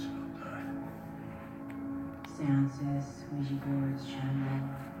what's outside. Seances, Ouija boards, channeling.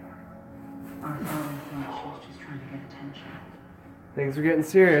 Our father thought she was just trying to get attention. Things are getting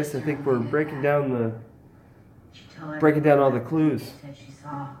serious. I think we're breaking down She'd tell breaking down all the everyone clues. she said she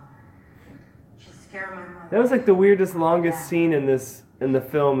saw. She'd scare my mother. That was like the weirdest, longest scene in the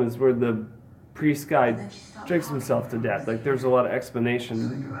film is where the priest guy drinks himself to death. Like there's a lot of So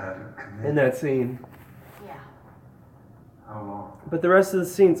explanation you had her committed. in that scene. Yeah. How long? But the rest of the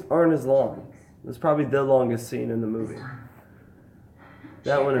scenes aren't as long. It's probably the longest scene in the movie.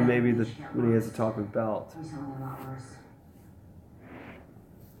 That one and maybe when he has to talk with Belt. Recently a lot worse.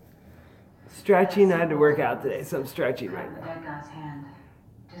 Stretching, I had to work out today, so I'm stretching right The now. dead guy's hand.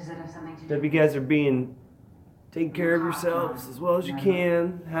 Does it have something to do Hope you guys are taking care of yourselves as well as you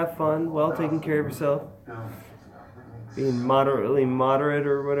can. Have fun while taking care of yourself. Bill, Being moderately moderate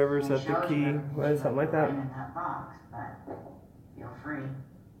or whatever, is that the Shows key? her What, something like that? in that box, but feel free.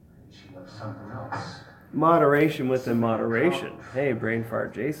 She loves something else. Moderation within moderation. Hey, brain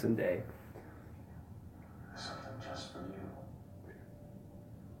fart Jason Day. Something just for you.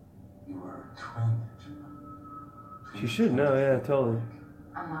 You were a twin. She should know, yeah, totally.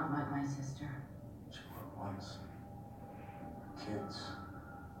 I'm not like my sister. You were once. Kids.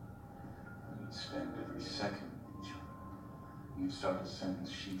 You'd spend every second with each other. You'd start a sentence,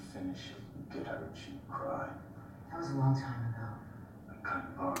 she'd finish it. You'd get hurt, she'd cry. That was a long time ago. That kind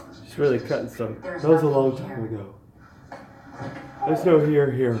of bond doesn't She's really exist. cutting some. There's That was a nothing long here. time ago. There's no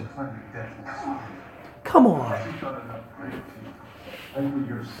here. Find me dead. Come on. She thought enough great people. And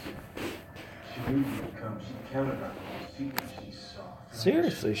you're sick. She knew you would come. She counted on you. She saw.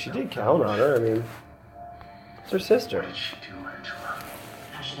 Seriously, she did count on her. I mean, it's her sister. What did she do, Angela?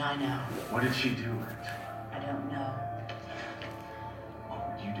 How should I know? What did she do, Angela? I don't know. What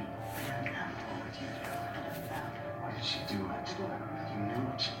would you do? I don't know. What would you do? I don't know. What did she do, Angela? You knew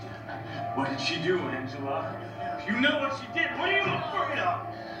what she did. What did she do, Angela? You know what she did. What are you afraid of?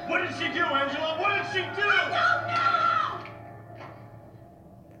 What did she do, Angela? What did she do? I don't know!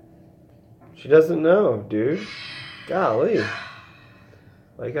 She doesn't know, dude. Golly.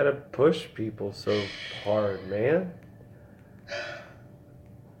 Why you gotta push people so hard, man?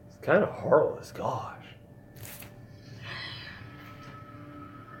 It's kind of heartless, gosh.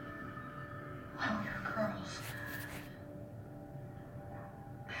 When we were girls,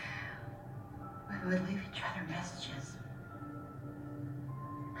 we would leave each other messages.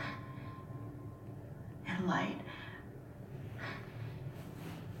 And light.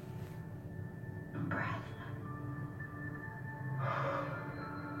 And breath.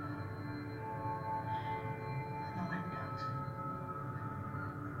 On the windows.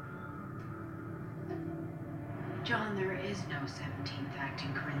 John, there is no 17th act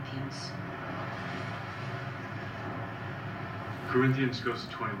in Corinthians. Corinthians goes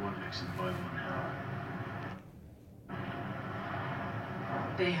to 21 next in the Bible in hell.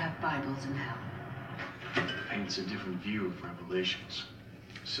 They have Bibles in hell. Paints a different view of Revelations.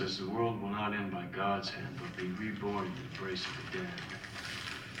 Says the world will not end by God's hand, but be reborn in the embrace of the dead.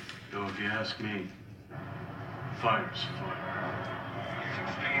 Though if you ask me, fire's fire.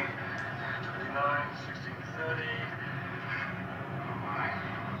 1629, 1630. Oh my.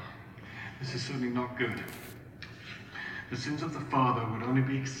 This is certainly not good. The sins of the Father would only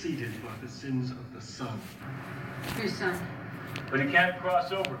be exceeded by the sins of the Son. Whose son? But he can't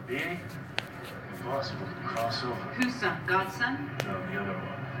cross over, Beanie. Impossible to cross over. Whose son? God's son? No, the other one.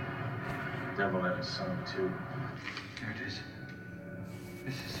 The devil had a son too. Here it is.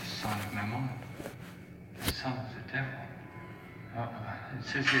 This is the son of Mammon. The son of the devil. It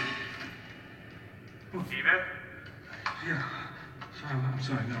says here. Oh, Steven? yeah. Sorry, I'm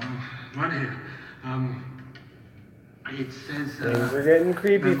sorry. No, I'm right here. It says. Things are getting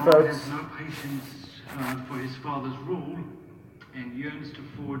creepy, Mammon folks. has no patience for his father's rule and yearns to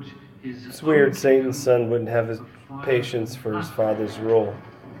forge his. It's weird Satan's son wouldn't have his patience for his father's rule.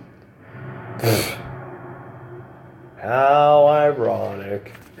 How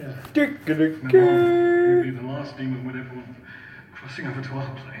ironic. Yeah. Dick-a-dick-a. Mammon would be the last demon with everyone crossing over to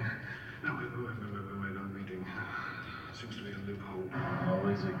our plane. No, wait, I'm reading. Seems to be a loophole.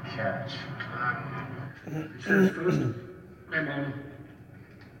 Always a catch. It says first, Mammon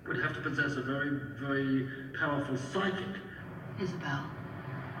would have to possess a very, very powerful psychic. Isabel.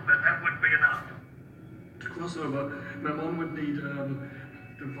 But that wouldn't be enough. To cross over, Mammon would need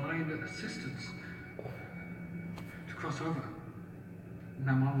divine assistance. To cross over,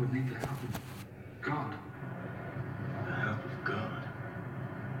 Mammon would need the help of God. The help of God.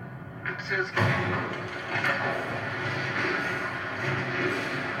 It says.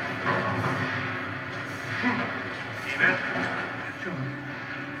 Steven? John,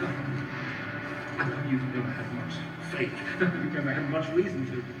 I know you've never had much faith. You've never had much reason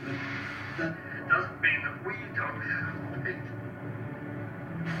to, but that doesn't mean that we don't have faith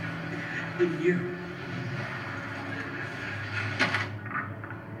in you.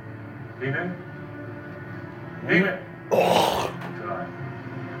 Steven? Steven? Drive.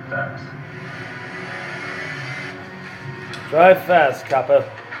 Fast. Drive fast, copper.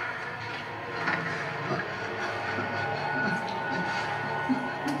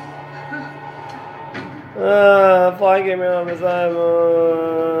 Fly came on the side.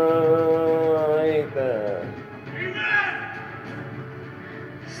 I hate that.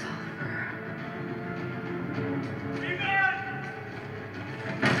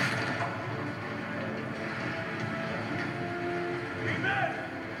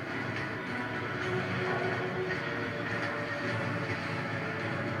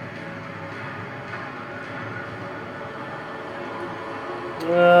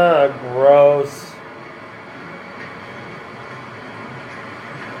 Ah, gross.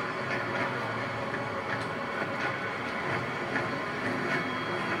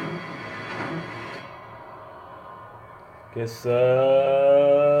 Guess, you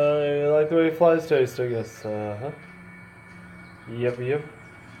like the way flies taste, I guess, huh? Yep.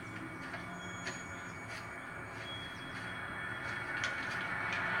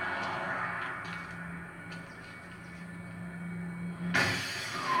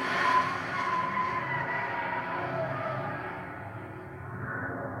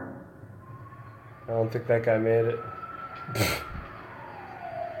 I don't think that guy made it.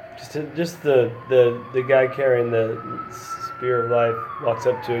 Just the guy carrying the spear of life walks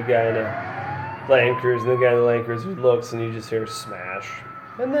up to a guy in a Land Cruiser, and the guy in the Land Cruiser looks, and you just hear smash,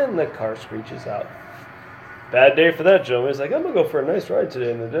 and then the car screeches out. Bad day for that gentleman. He's like, I'm gonna go for a nice ride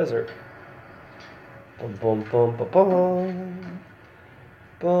today in the desert. Bum bum bum bum bum.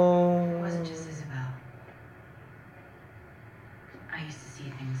 Bum. It wasn't just Isabel. I used to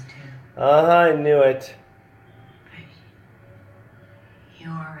see things too. I knew it. But you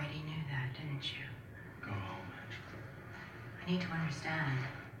already knew that, didn't you? Go home, Angela. I need to understand.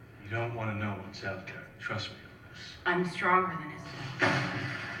 You don't want to know what's out there. Trust me on this. I'm stronger than Isabel.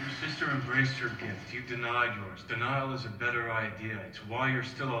 Your sister embraced her gift. You denied yours. Denial is a better idea. It's why you're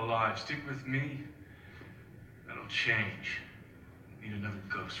still alive. Stick with me. That'll change. Need another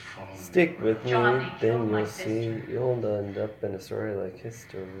ghost following. Stick with me, John, they then killed my you'll see. sister. You'll end up in a story like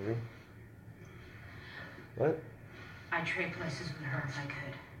history. What? I'd trade places with her if I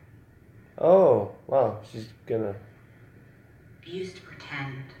could. Oh, wow. She's gonna. I used to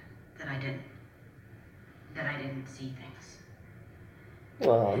pretend that I didn't see things.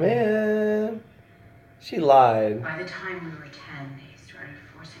 Oh man, she lied. By the time we were 10, they started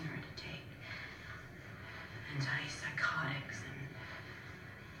forcing her to take antipsychotics and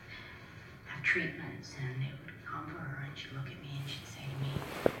have treatments, and they would comfort her, and she'd look at me and she'd say to me,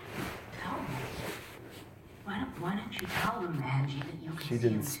 tell them. Why don't you tell them, Angie, that you can She see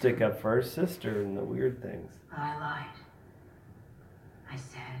didn't them stick too? up for her sister and the weird things. Well, I lied. I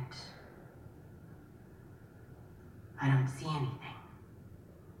said, I don't see anything.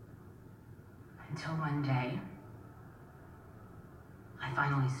 Until one day, I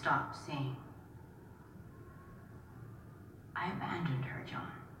finally stopped seeing. I abandoned her,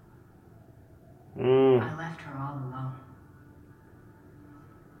 John. I left her all alone.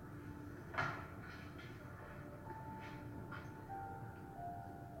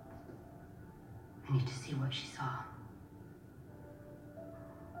 I need to see what she saw.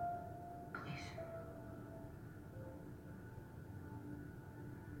 Please.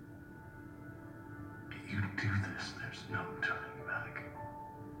 If you do this, there's no turning back.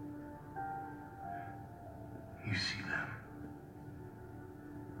 You see them.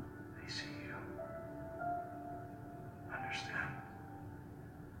 They see you. Understand?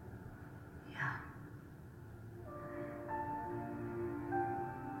 Yeah.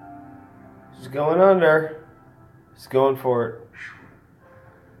 She's going under. She's going for it.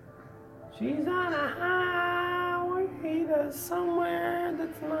 She's on a highway to somewhere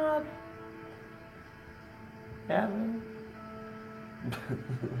that's not heaven.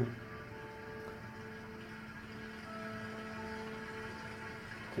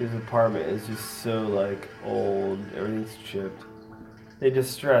 His apartment is just so like old. Everything's chipped. They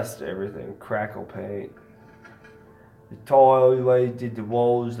distressed everything. Crackle paint. The tile, the way they did the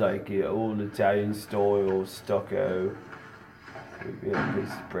walls, like old Italian style stucco. Maybe a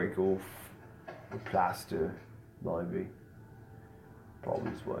piece of break off the plaster, maybe.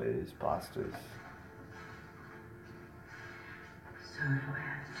 Probably is what it is, plasters. So do I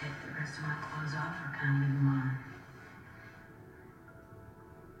have to take the rest of my clothes off, or can I leave them on?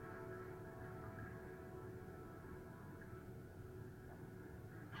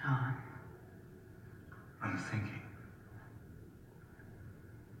 John. I'm thinking.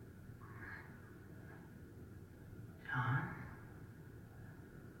 John?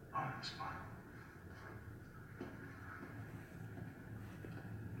 Oh, it's fine.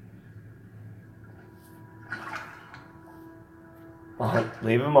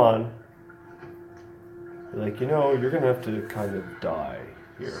 Leave him on. You're like, you're gonna have to kind of die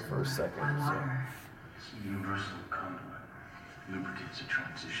here for a second. My So. water. It's a universal conduit. Lubricates a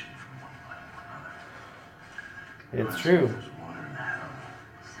transition from one body to another. It's true. There's water in hell.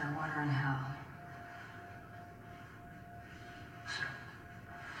 So water in hell.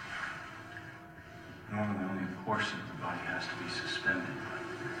 Normally, only a portion of the body has to be suspended.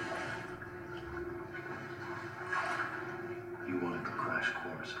 You wanted the crash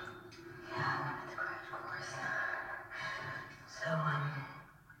course. Yeah, I wanted the crash course. So,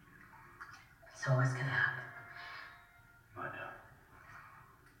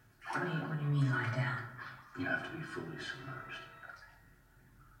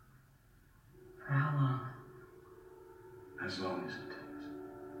 as long as it takes.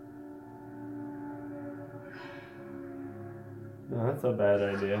 No, that's a bad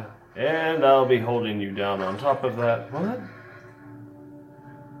idea. And I'll be holding you down on top of that. What?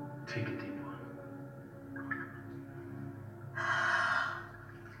 Take a deep one.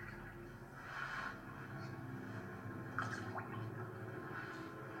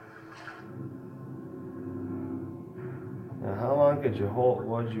 Now, how long could you hold?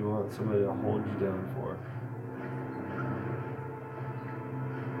 What did you want somebody to hold you down for?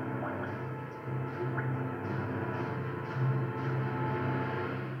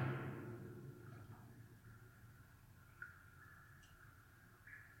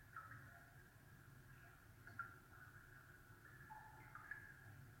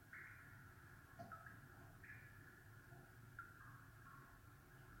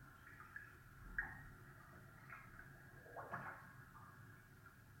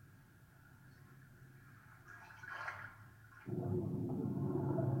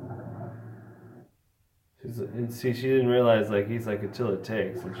 And see, she didn't realize, like, he's like, until it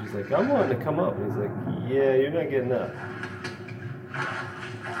takes. And she's like, I'm wanting to come up. And he's like, yeah, you're not getting up.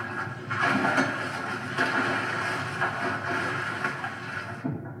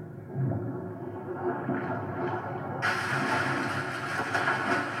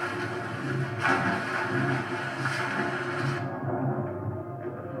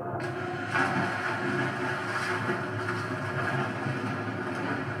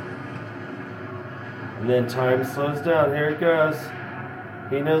 And then time slows down. Here it goes.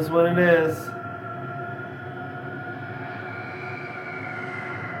 He knows what it is.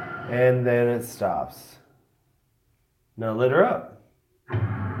 And then it stops. Now let her up.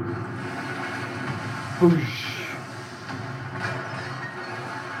 Boosh.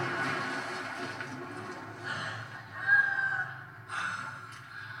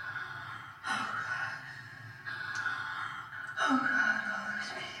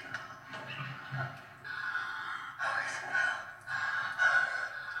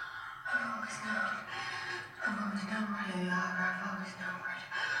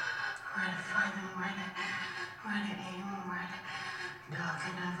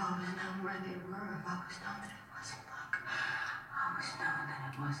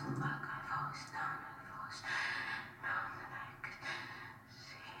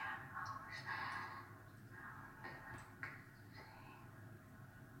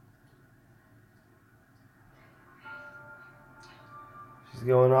 She's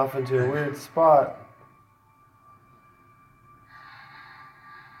going off into a weird spot.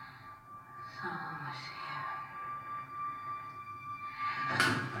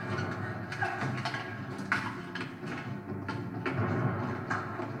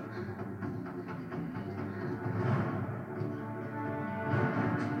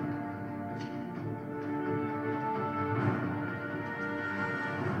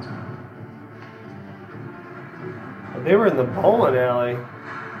 They were in the bowling alley.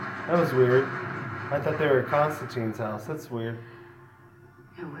 That was weird. I thought they were at Constantine's house. That's weird.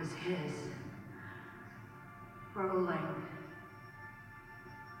 It was his. Rolling.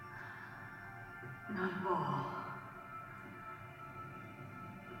 Not a ball.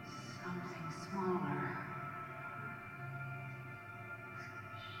 Something smaller.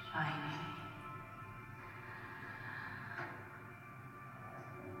 Shiny.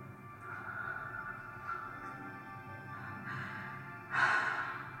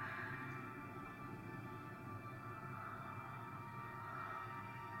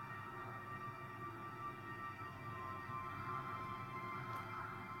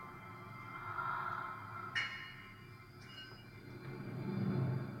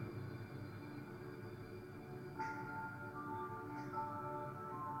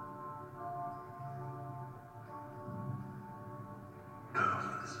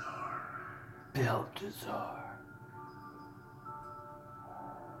 Balthazar.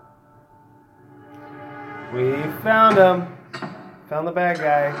 We found him. Found the bad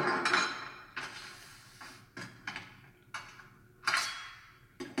guy.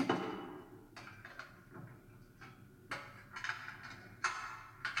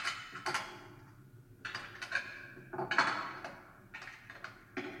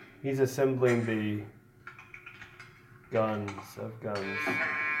 He's assembling the guns of guns.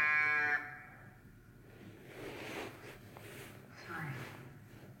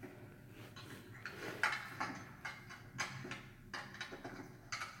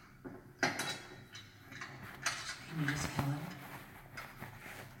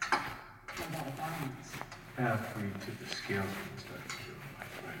 After we took the scales and started killing my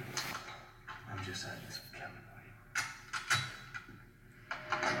friends, I'm just having some chemically.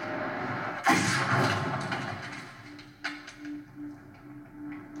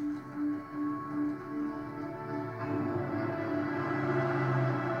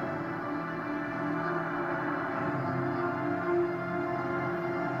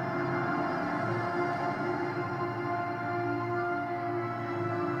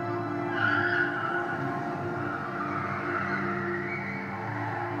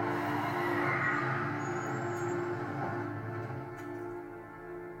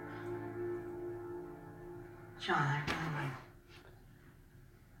 John, I really like.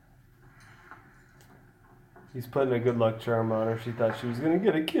 He's putting a good luck charm on her. She thought she was going to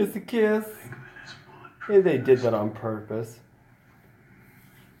get a kiss. Yeah, they did that on purpose.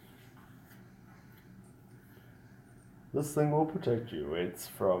 This thing will protect you. It's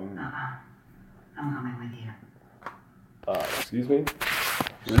from... I'm coming with you. Excuse me?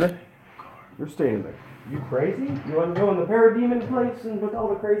 You're staying there. You crazy? You want to go in the parademon place and with all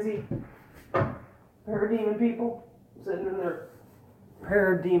the crazy parademon people sitting in their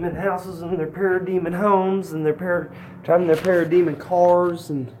parademon houses and their parademon homes and their driving their parademon cars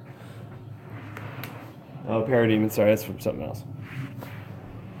and... Oh, parademon, sorry, that's from something else.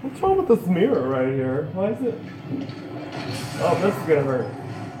 What's wrong with this mirror right here? Why is it... Oh, this is gonna hurt.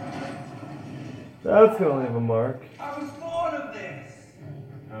 That's gonna leave a mark. I was born of this!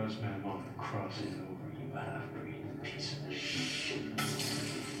 How's my mom crossing over, you half-breed piece of shit?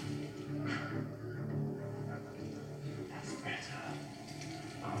 That's better.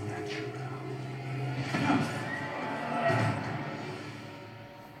 Au natural.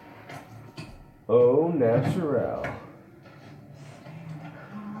 Au natural.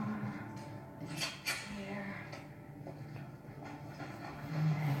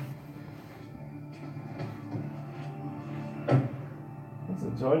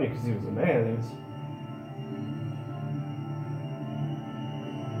 Wasn't joining because he was a man.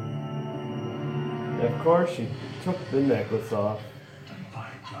 And of course, she took the necklace off. Don't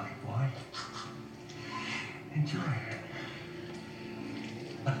fight, Johnny boy. Enjoy it.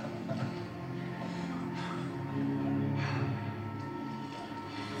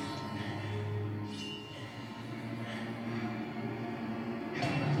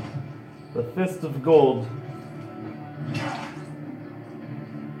 The fist of gold.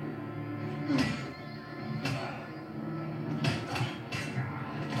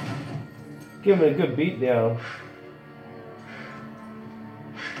 Give him a good beat down.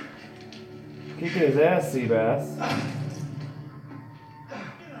 Kicking his ass, Seabass.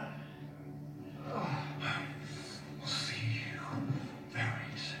 We'll see you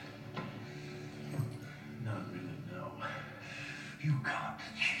very soon. Not really, no. You can't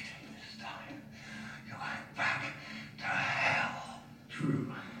cheat him this time. You'll head back to hell.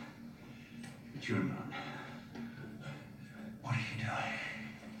 True. But you're not. What are you doing?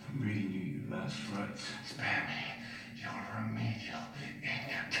 I'm reading you your last rites. Spare me your remedial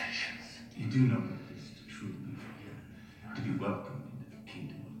incantations. You do know what it is to truly to be welcomed into the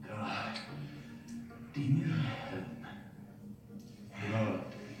kingdom of God. Demon heaven. Blood.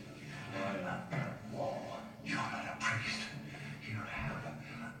 Fly up that wall. You're not a priest. You have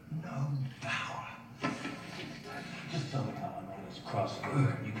no power. Just tell me how I'm on this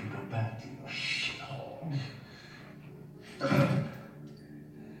crossover and you can go back to your shithole.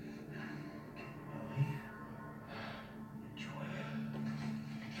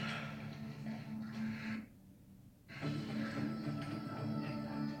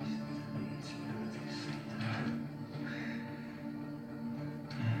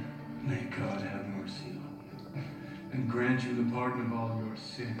 May God have mercy on you and grant you the pardon of all your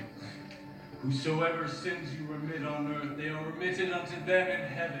sins. Whosoever sins you remit on earth, they are remitted unto them in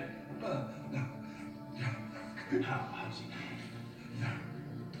heaven. No. How's he? No.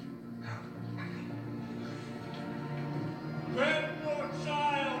 Grant your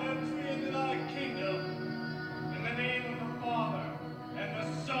child entry into thy kingdom, in the name of the Father, and the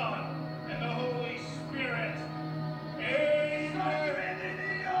Son, and the Holy Spirit. Amen.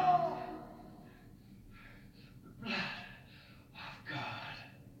 The blood of God.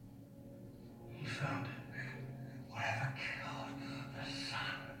 He found it. Whatever killed the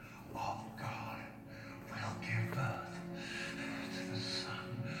Son of God will give birth to the Son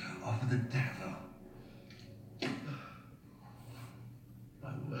of the Devil. I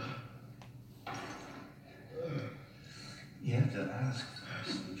will. You have to ask for a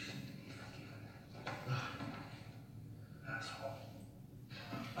solution to be forgiven. Asshole.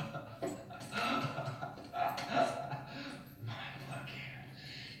 My work here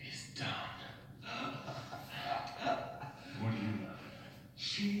is done. What do you know?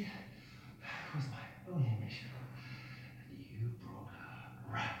 She was my only mission, and you brought her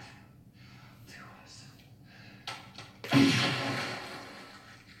right to us.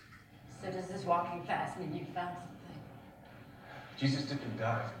 So does this walking fast mean you found something? Jesus didn't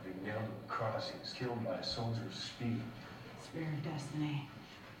die for being nailed to a cross. He was killed by a soldier's spear. Spear of destiny.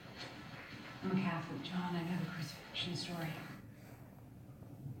 I'm a Catholic, John. I know the crucifixion story.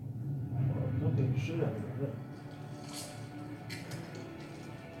 Nothing should have been.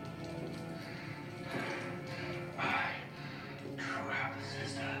 I drew out the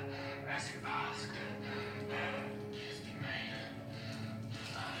sister as you asked.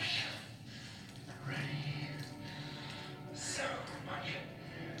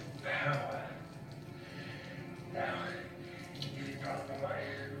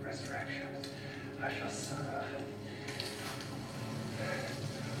 resurrection, I shall serve.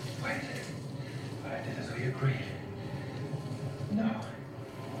 Wait. What I did as we agreed. No.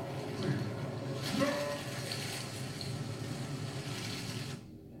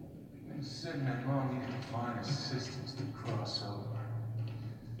 Been sitting there long needing to find assistance to cross over.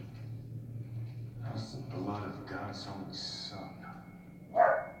 How's the blood of God's only son?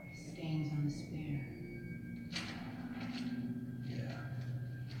 Stains on the spear. Yeah.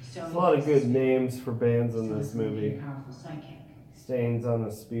 There's a lot of good names for bands in this movie. Powerful psychic. Stains on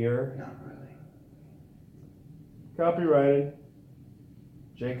the Spear. Not really. Copyrighted.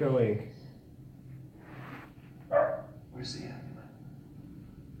 Jaco Inc. Where's the amulet?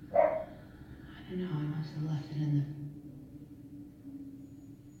 I don't know, I must have left it in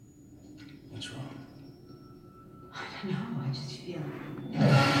What's wrong? I don't know, I just feel.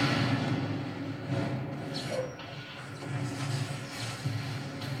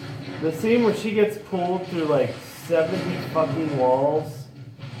 The scene where she gets pulled through like 70 fucking walls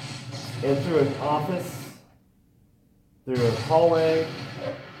and through an office, through a hallway.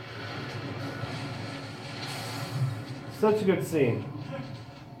 Such a good scene.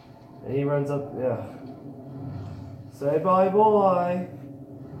 And he runs up, yeah. Say bye bye.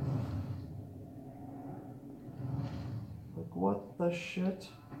 Like, what the shit?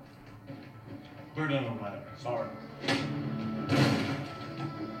 We're done on that. Sorry.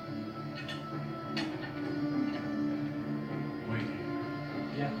 Wait.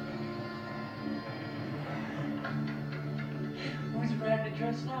 Yeah. Who's ready to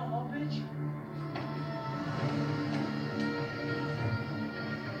dress now, huh, bitch?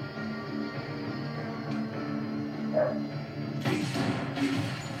 Have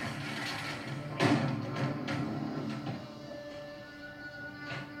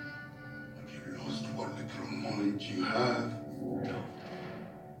you lost what little knowledge you have? No.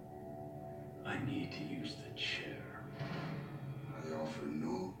 I need to use the chair. I offer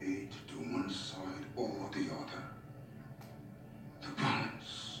no aid to one side or the other. The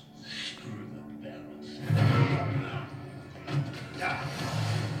balance. Screw the balance.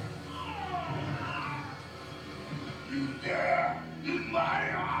 You dare in my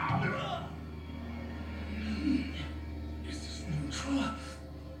arms! Is this neutral?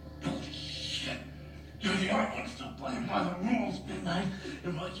 Bullshit. You're the only one still playing by the rules, Midnight.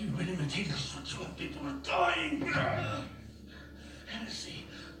 And while you've been imitating Switzerland, people are dying. Hennessy,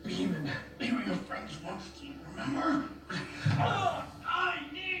 Beeman, they were your friends once, do you remember? I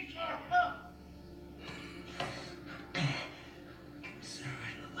need your help. Consider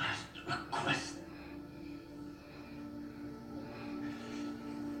it a last request.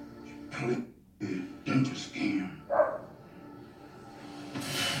 Play a dangerous game.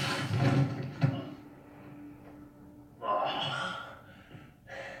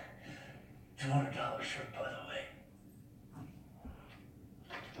 $200 shirt, by the way.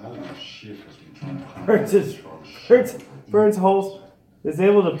 Oh shit, has been trying to Burns Holes is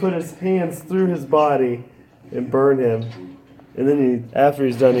able to put his hands through his body and burn him. And then after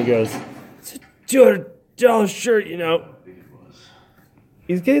he's done, he goes, "It's a $200 shirt, you know."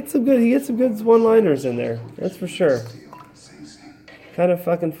 He gets some good one-liners in there. That's for sure. Kind of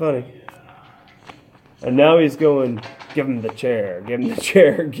fucking funny. And now he's going, "Give him the chair, give him the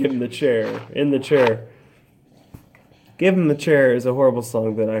chair, give him the chair, in the chair." "Give Him the Chair" is a horrible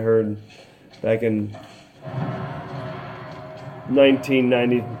song that I heard back in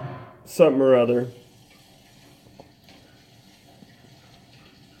 1990 something or other.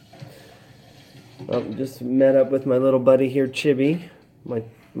 Just met up with my little buddy here, Chibi, my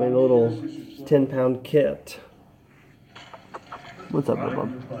little 10-pound kit. What's up, little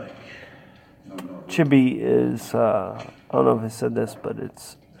bub? Chibi is, I don't know if I said this, but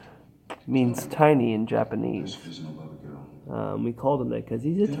it means tiny in Japanese. We called him that because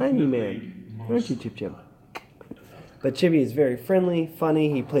he's a tiny man. Aren't you, Chip Chip? But Chibi is very friendly, funny.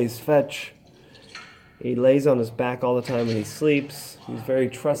 He plays fetch. He lays on his back all the time when he sleeps. He's very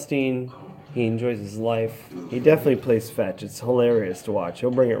trusting. He enjoys his life. He definitely plays fetch. It's hilarious to watch.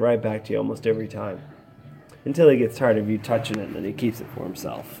 He'll bring it right back to you almost every time. Until he gets tired of you touching it, and then he keeps it for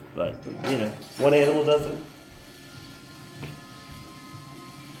himself. But, you know, one animal does it.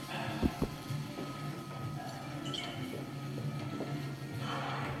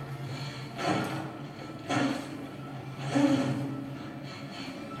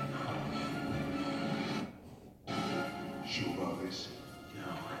 Sure about this?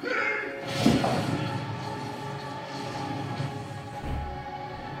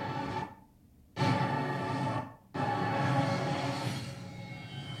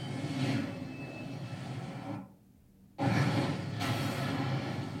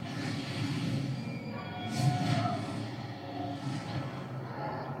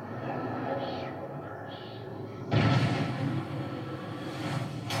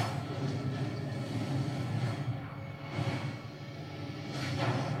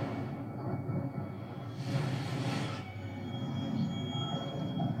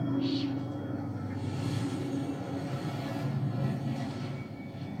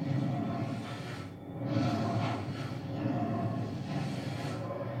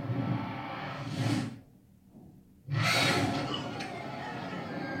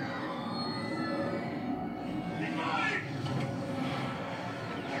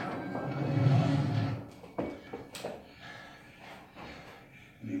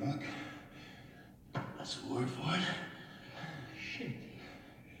 Any luck? That's the word for it. Shit.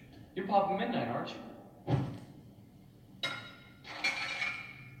 You're Papa Midnight, aren't you?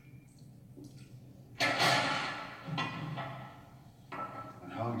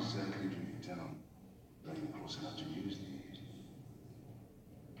 And how exactly do you tell them that you're close enough to use these?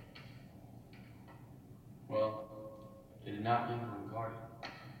 Well, they did not leave them unguarded.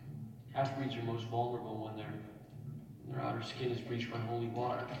 Half-breeds are most vulnerable when their outer skin is breached by holy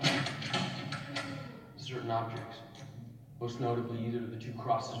water. Certain objects, most notably either of the two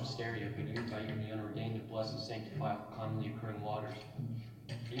crosses of Mysteria, have been used by even the unordained to bless and sanctify commonly occurring waters.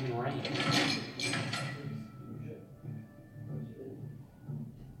 Even rain.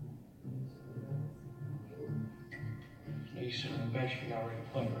 You sit on the bench if you're not ready to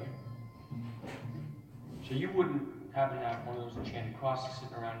play, right? So you wouldn't happen to have one of those enchanted crosses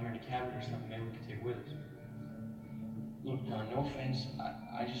sitting around here in a cabinet or something maybe we could take with us? Look, Don, no offense.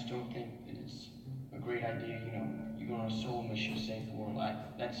 I just don't think that it's a great idea, you know. You go on a solo mission to save the world.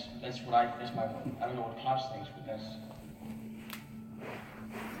 That's my, I don't know what Pops thinks, but that's...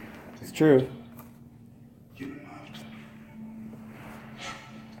 It's true. You don't have to.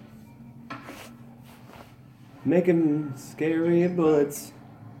 Making scary bullets.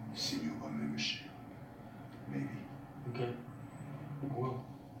 See me about membership. Maybe. Okay. I will.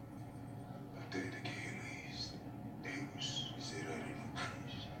 But de que eles, Deus miserere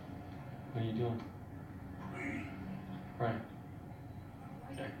nobis. What are you doing? Pray. Right.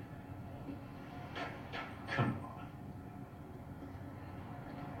 Okay. Come on.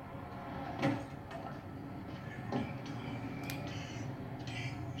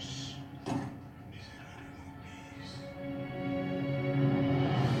 Deus miserere nobis.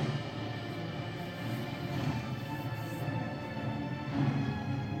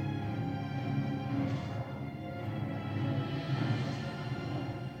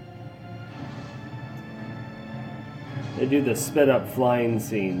 They do the sped up flying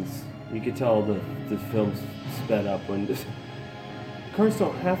scenes. You could tell the film's sped up when cars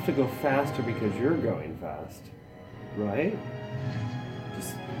don't have to go faster because you're going fast, right?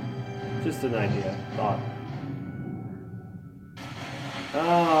 Just an idea, thought.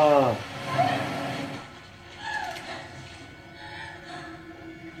 Ah.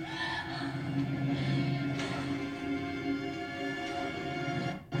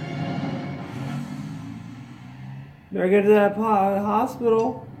 Better get to that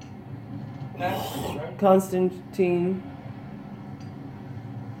hospital. Constantine.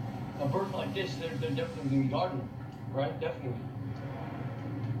 A bird like this, they're definitely gonna be guarded, right? Definitely.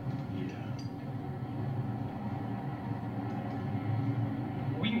 Yeah.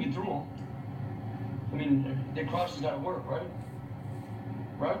 We can get through them. I mean, the cross has got to work, right?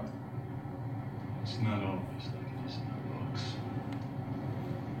 Right? It's not always like it is in the books.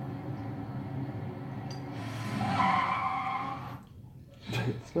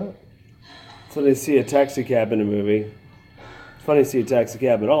 It's not. It's funny to see a taxi cab in a movie. It's funny to see a taxi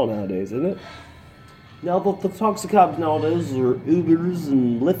cab at all nowadays, isn't it? Now the taxi cabs nowadays are Ubers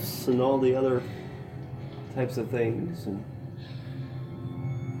and Lyfts and all the other types of things. And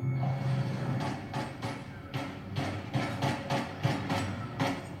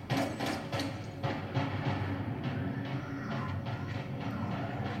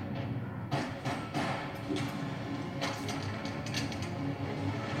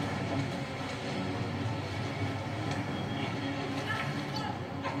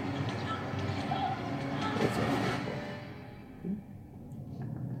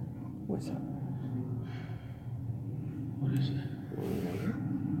what's up? What is it?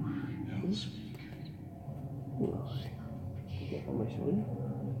 Don't speak. Okay, how am I showing?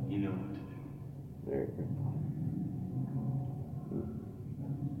 You know what to do. There you go.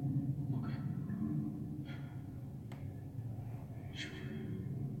 Okay. Sure.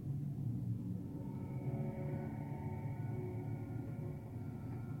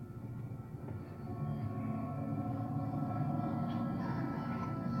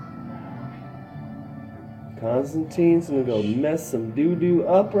 Constantine's gonna go mess some doo-doo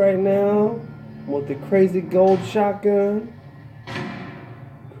up right now with the crazy gold shotgun.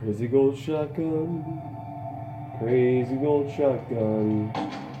 Crazy gold shotgun. Crazy gold shotgun.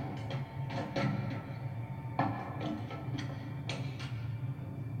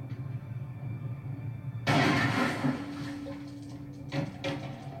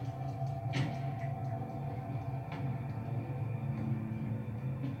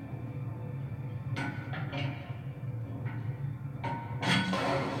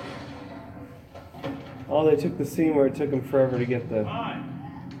 Oh, they took the scene where it took him forever to get the... Hi.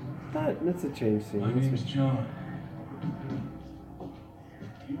 That's a change scene. My name's John.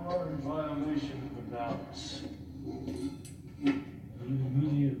 You are in violation of the balance.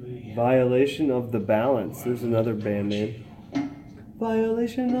 Immediately. Violation of the balance. There's another band name.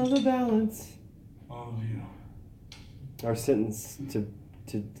 Violation of the balance. All of you. Or sentence to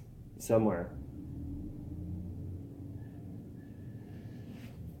somewhere.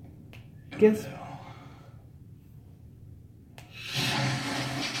 Guess.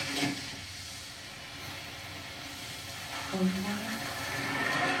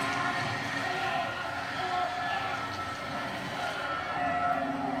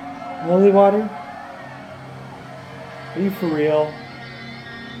 Holy water? Are you for real?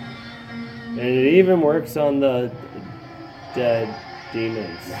 And it even works on the dead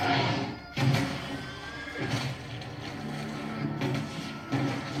demons.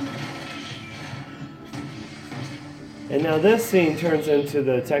 And now this scene turns into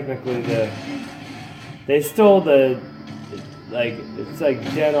they stole it's like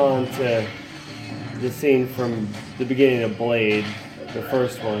dead on to the scene from the beginning of Blade, the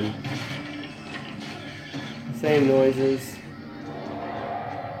first one. Same noises.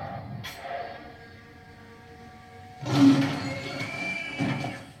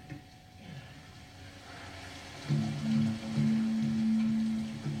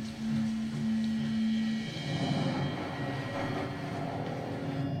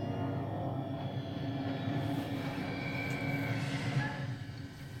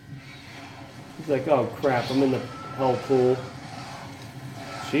 He's like, oh crap, I'm in the hell pool.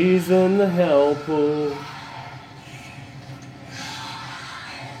 She's in the hell pool.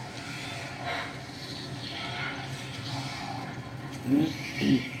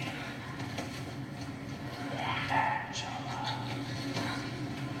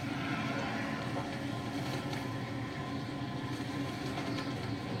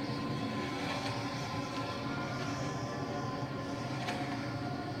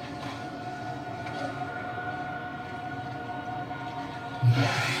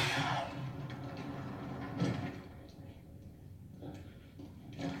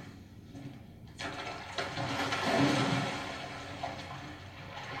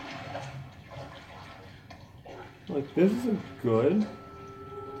 Like, this isn't good.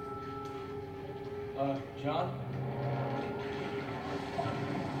 John?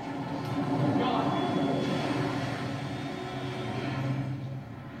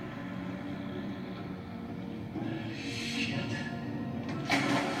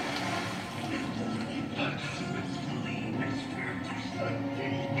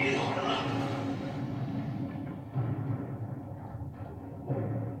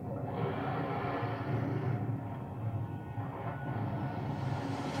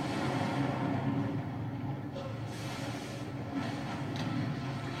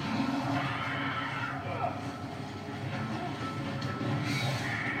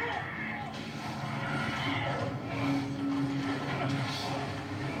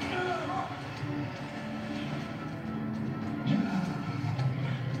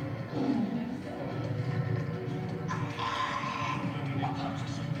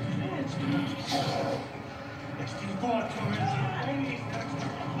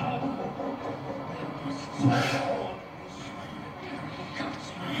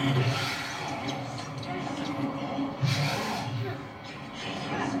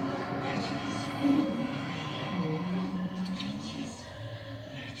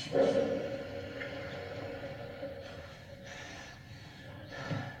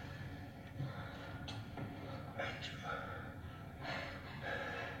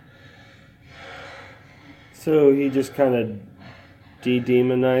 So he just kind of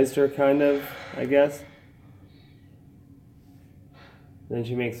de-demonized her, kind of, I guess. Then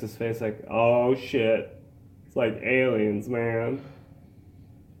she makes this face like, oh shit. It's like aliens, man.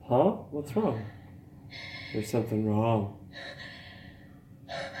 Huh? What's wrong? There's something wrong.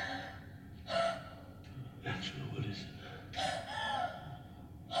 Angela, what is it?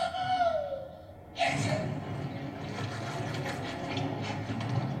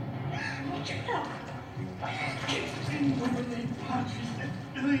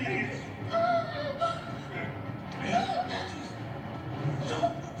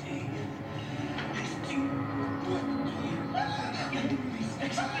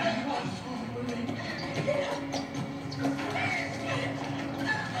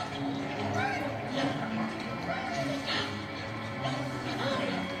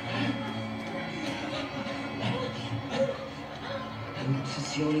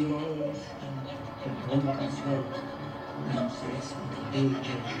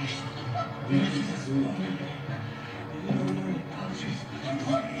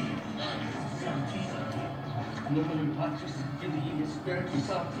 I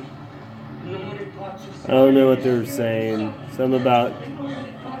don't know what they're saying. Something about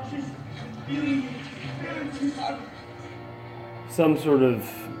some sort of,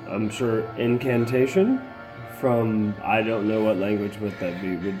 I'm sure, incantation from, I don't know what language would that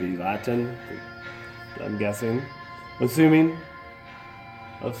be. Would be Latin, I'm guessing, assuming,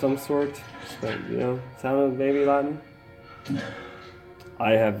 of some sort. But, you know, sound maybe Latin.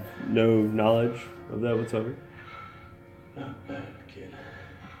 I have no knowledge of that whatsoever. Not bad, kid.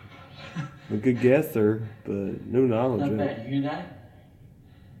 A good guesser, but no knowledge. Not of bad. it. You hear that?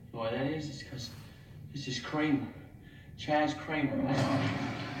 You know why that is? It's because this is Kramer. Chaz Kramer. That's why.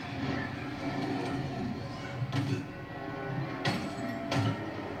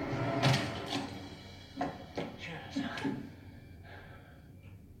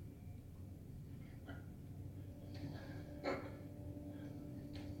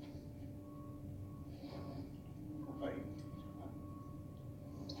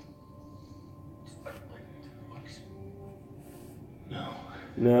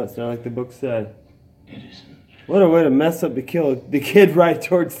 No, it's not like the book said. It isn't. What a way to mess up the kid right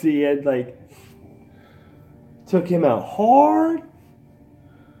towards the end. Like, took him out hard.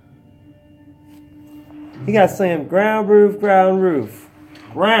 He got slammed ground, roof.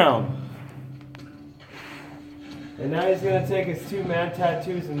 And now he's going to take his 2 mad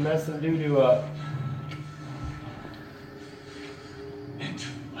tattoos and mess some doo-doo up.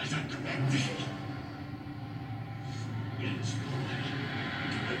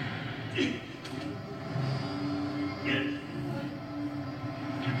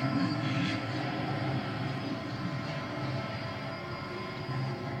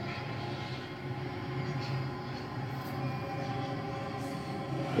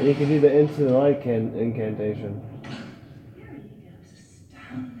 And he can do the into the light incantation. Your ego is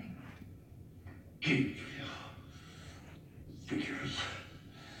astounding. Figures.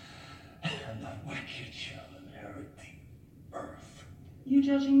 And the wicked shall inherit the earth. You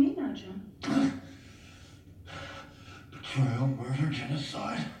judging me now, John? Betrayal, murder,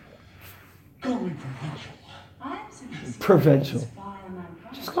 genocide. Call me provincial. I'm simply Provincial.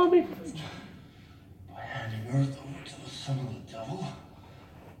 Just call me provincial. By handing earth over to the son of the devil.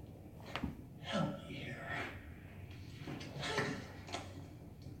 Help me here.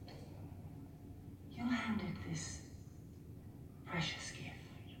 You're handed this precious gift,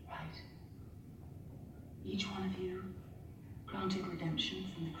 right? Each one of you granted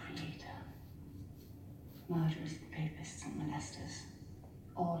redemption from the Creator. Murderers, papists, and molesters.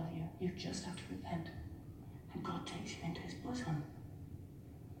 All of you. You just have to repent. And God takes you into his bosom.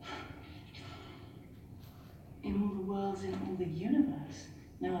 In all the worlds, in all the universe,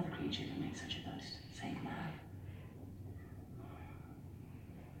 no other creature can make such a boast, save man.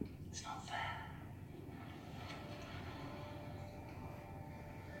 It's not fair.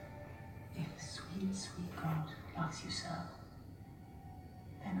 If the sweet, sweet God loves you so,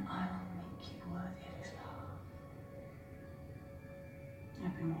 then I will make you worthy of his love.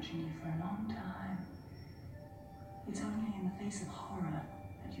 I've been watching you for a long time. It's only in the face of horror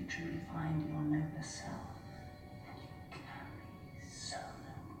that you truly find your noblest self. And you can be so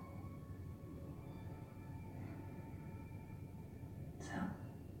noble. So,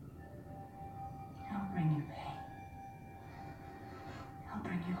 I'll bring you pain. I'll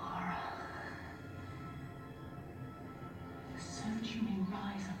bring you horror. So that you may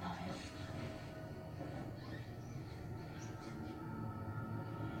rise above it.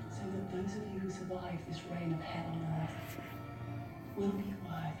 So that those of you who survive this reign of hell on earth will be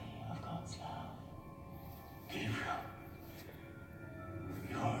worthy of God's love. Gabriel,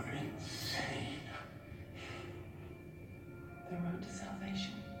 you're insane. The road to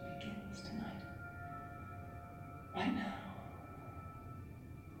salvation begins tonight. Right now.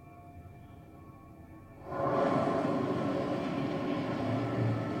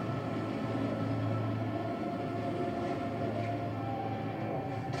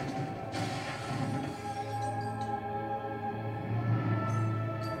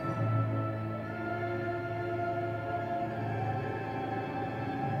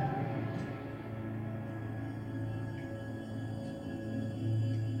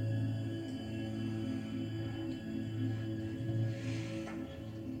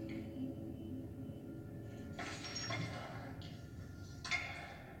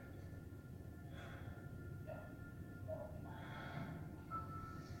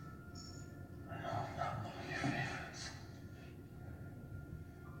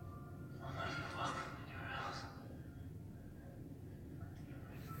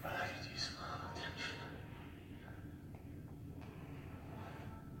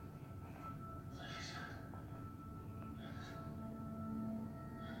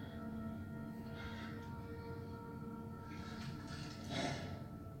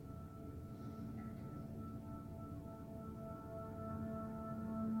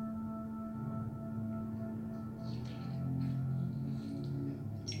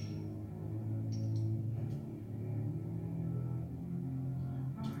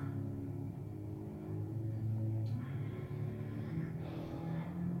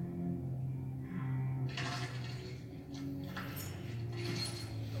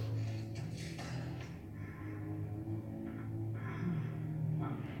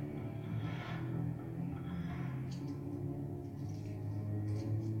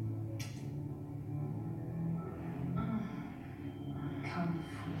 come forth.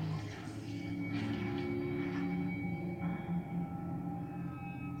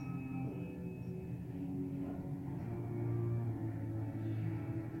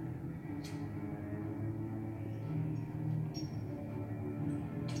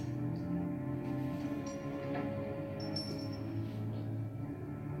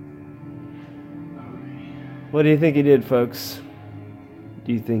 What do you think he did, folks?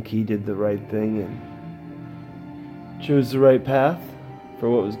 Do you think he did the right thing and chose the right path for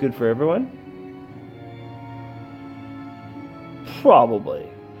what was good for everyone? Probably.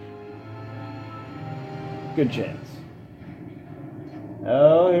 Good chance.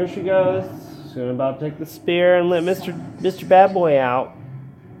 Oh, here she goes. She's about to take the spear and let Mr. Bad Boy out.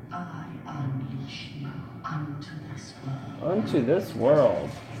 I unleash you unto this world. Unto this world.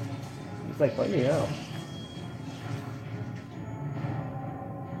 He's like, let me out.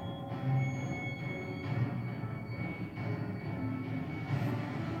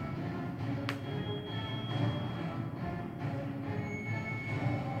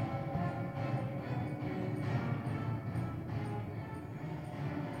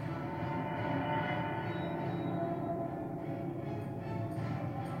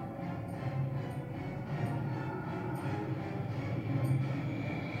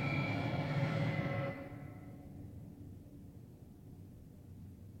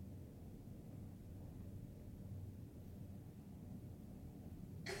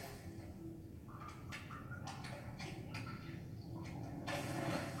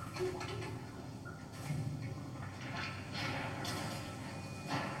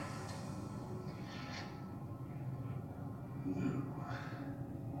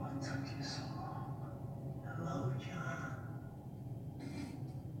 What took you so long? Hello, John.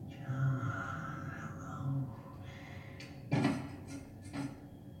 John, hello.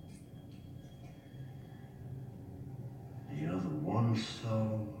 You're the one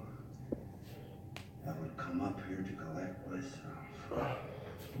soul that would come up here to collect myself.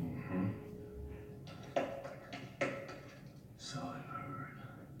 Mm-hmm. So I've heard.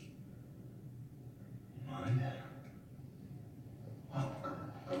 Mind? Oh, go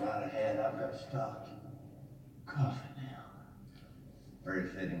right ahead. I've got stock. Coffee now. Very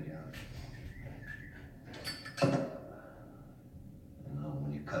fitting, John. You know,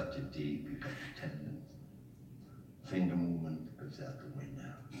 when you cut too deep, you cut your tendons. Finger movement goes out the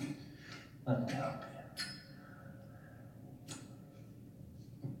window. Let me help you.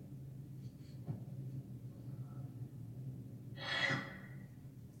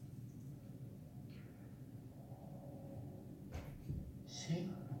 See?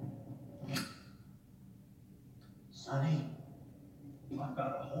 Sonny, I've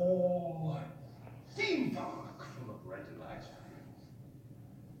got a whole theme park full of rented lights for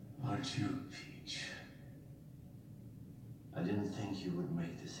you. Aren't you, Peach? I didn't think you would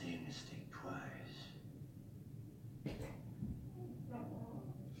make the same mistake twice.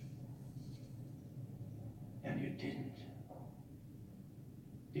 And you didn't.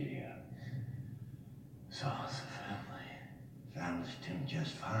 Did you? So how's the family? Family's doing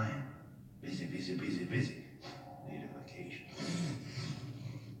just fine. Busy, busy, busy, busy. Need a vacation.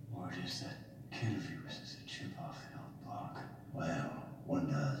 Word is that kid of yours is a chip off the old block. Well, one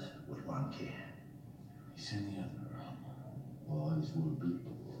does what one can. He's in the other room. Boys will be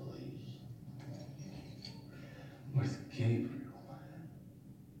boys. With Gabriel.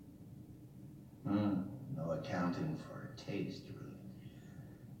 No accounting for a taste, really.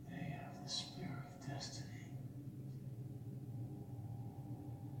 They have the spear of destiny.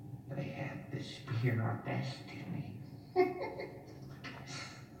 They have the spear of destiny.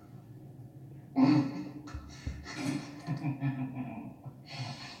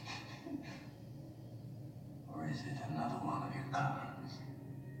 Or is it another one of your cons?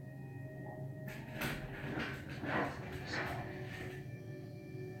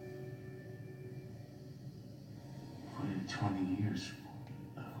 What did 20 years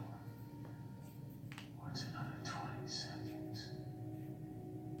for? What's another 20 seconds?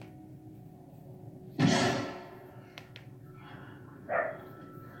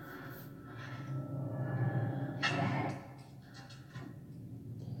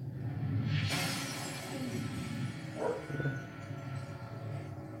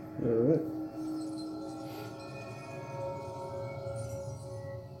 Alright.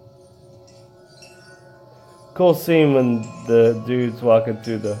 Cool scene when the dude's walking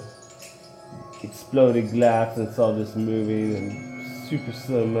through the exploded glass and it's all just moving and super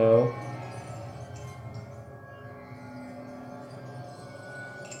slow-mo.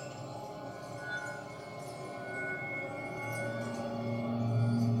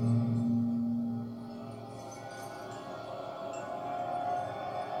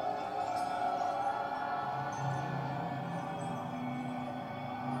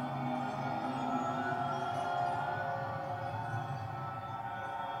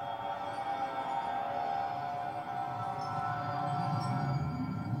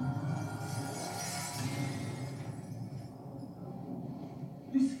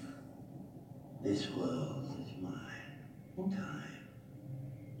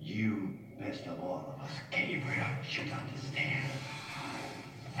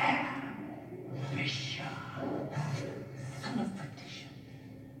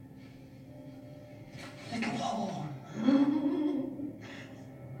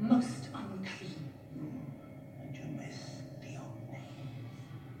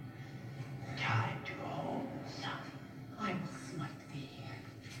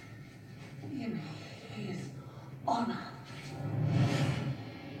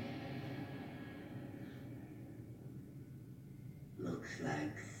 Looks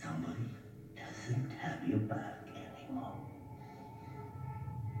like somebody doesn't have your back anymore.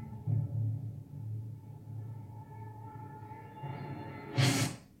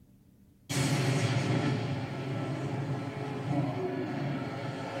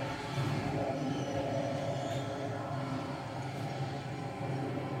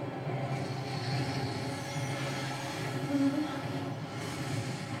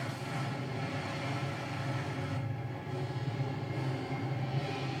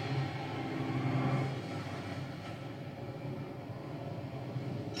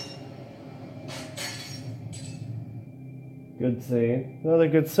 Good scene.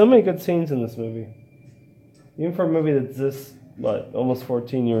 So many good scenes in this movie. Even for a movie that's almost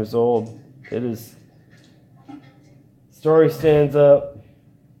 14 years old, it is. Story stands up.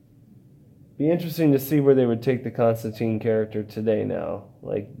 Be interesting to see where they would take the Constantine character today now,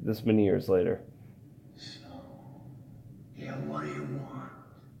 like this many years later. So, yeah, what do you want?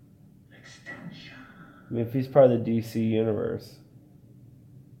 Extension? I mean, if he's part of the DC universe,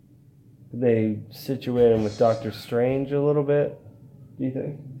 could they situate him with Doctor Strange a little bit, do you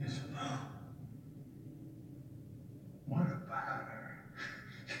think? What about her?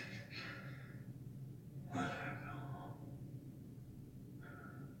 Let her go.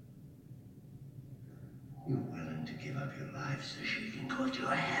 You're willing to give up your life so she can go to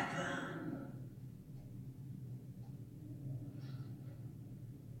heaven.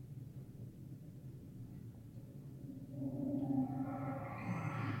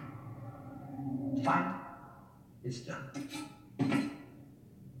 Fine. It's done.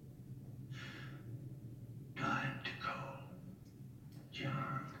 Time to go.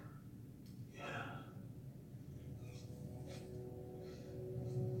 John. Yeah.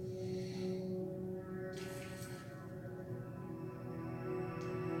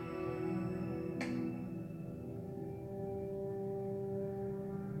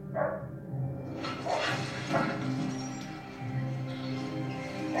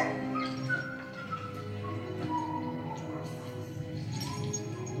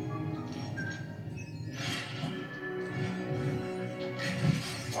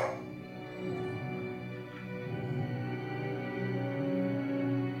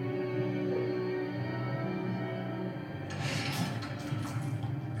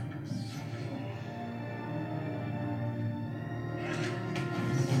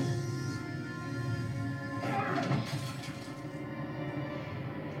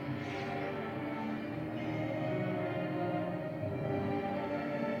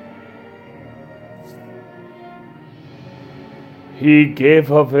 He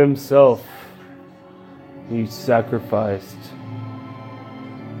gave of himself. He sacrificed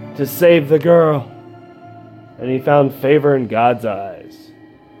to save the girl. And he found favor in God's eyes.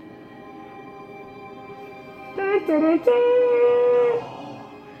 Dun, dun, dun, dun.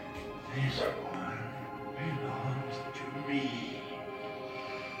 This one belongs to me.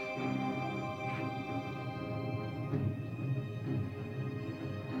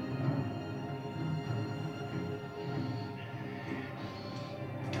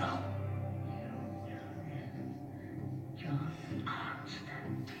 John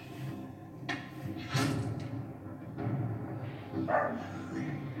Constantine.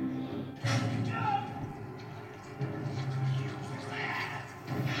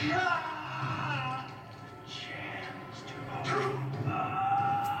 Chance to prove that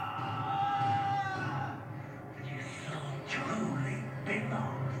your soul truly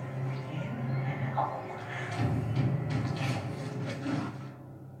belongs in hell.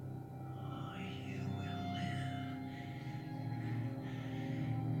 You will live.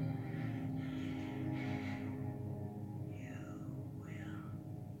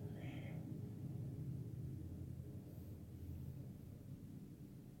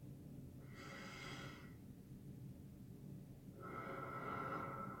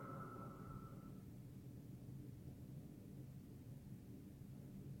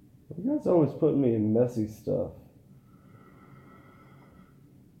 You guys always put me in messy stuff.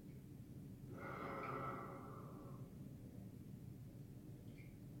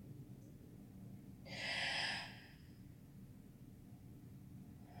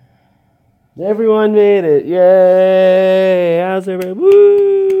 Everyone made it. Yay! How's everybody?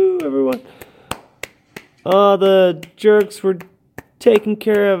 Woo! Everyone. All the jerks were taken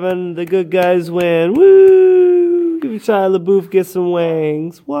care of and the good guys win. Woo! Give Shia LaBeouf get some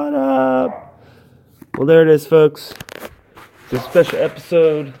wings. What up? Well, there it is, folks. It's a special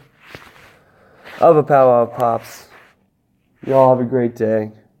episode of A Pow-wow Pops. Y'all have a great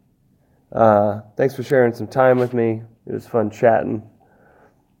day. Thanks for sharing some time with me. It was fun chatting.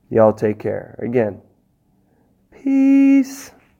 Y'all take care. Again, peace.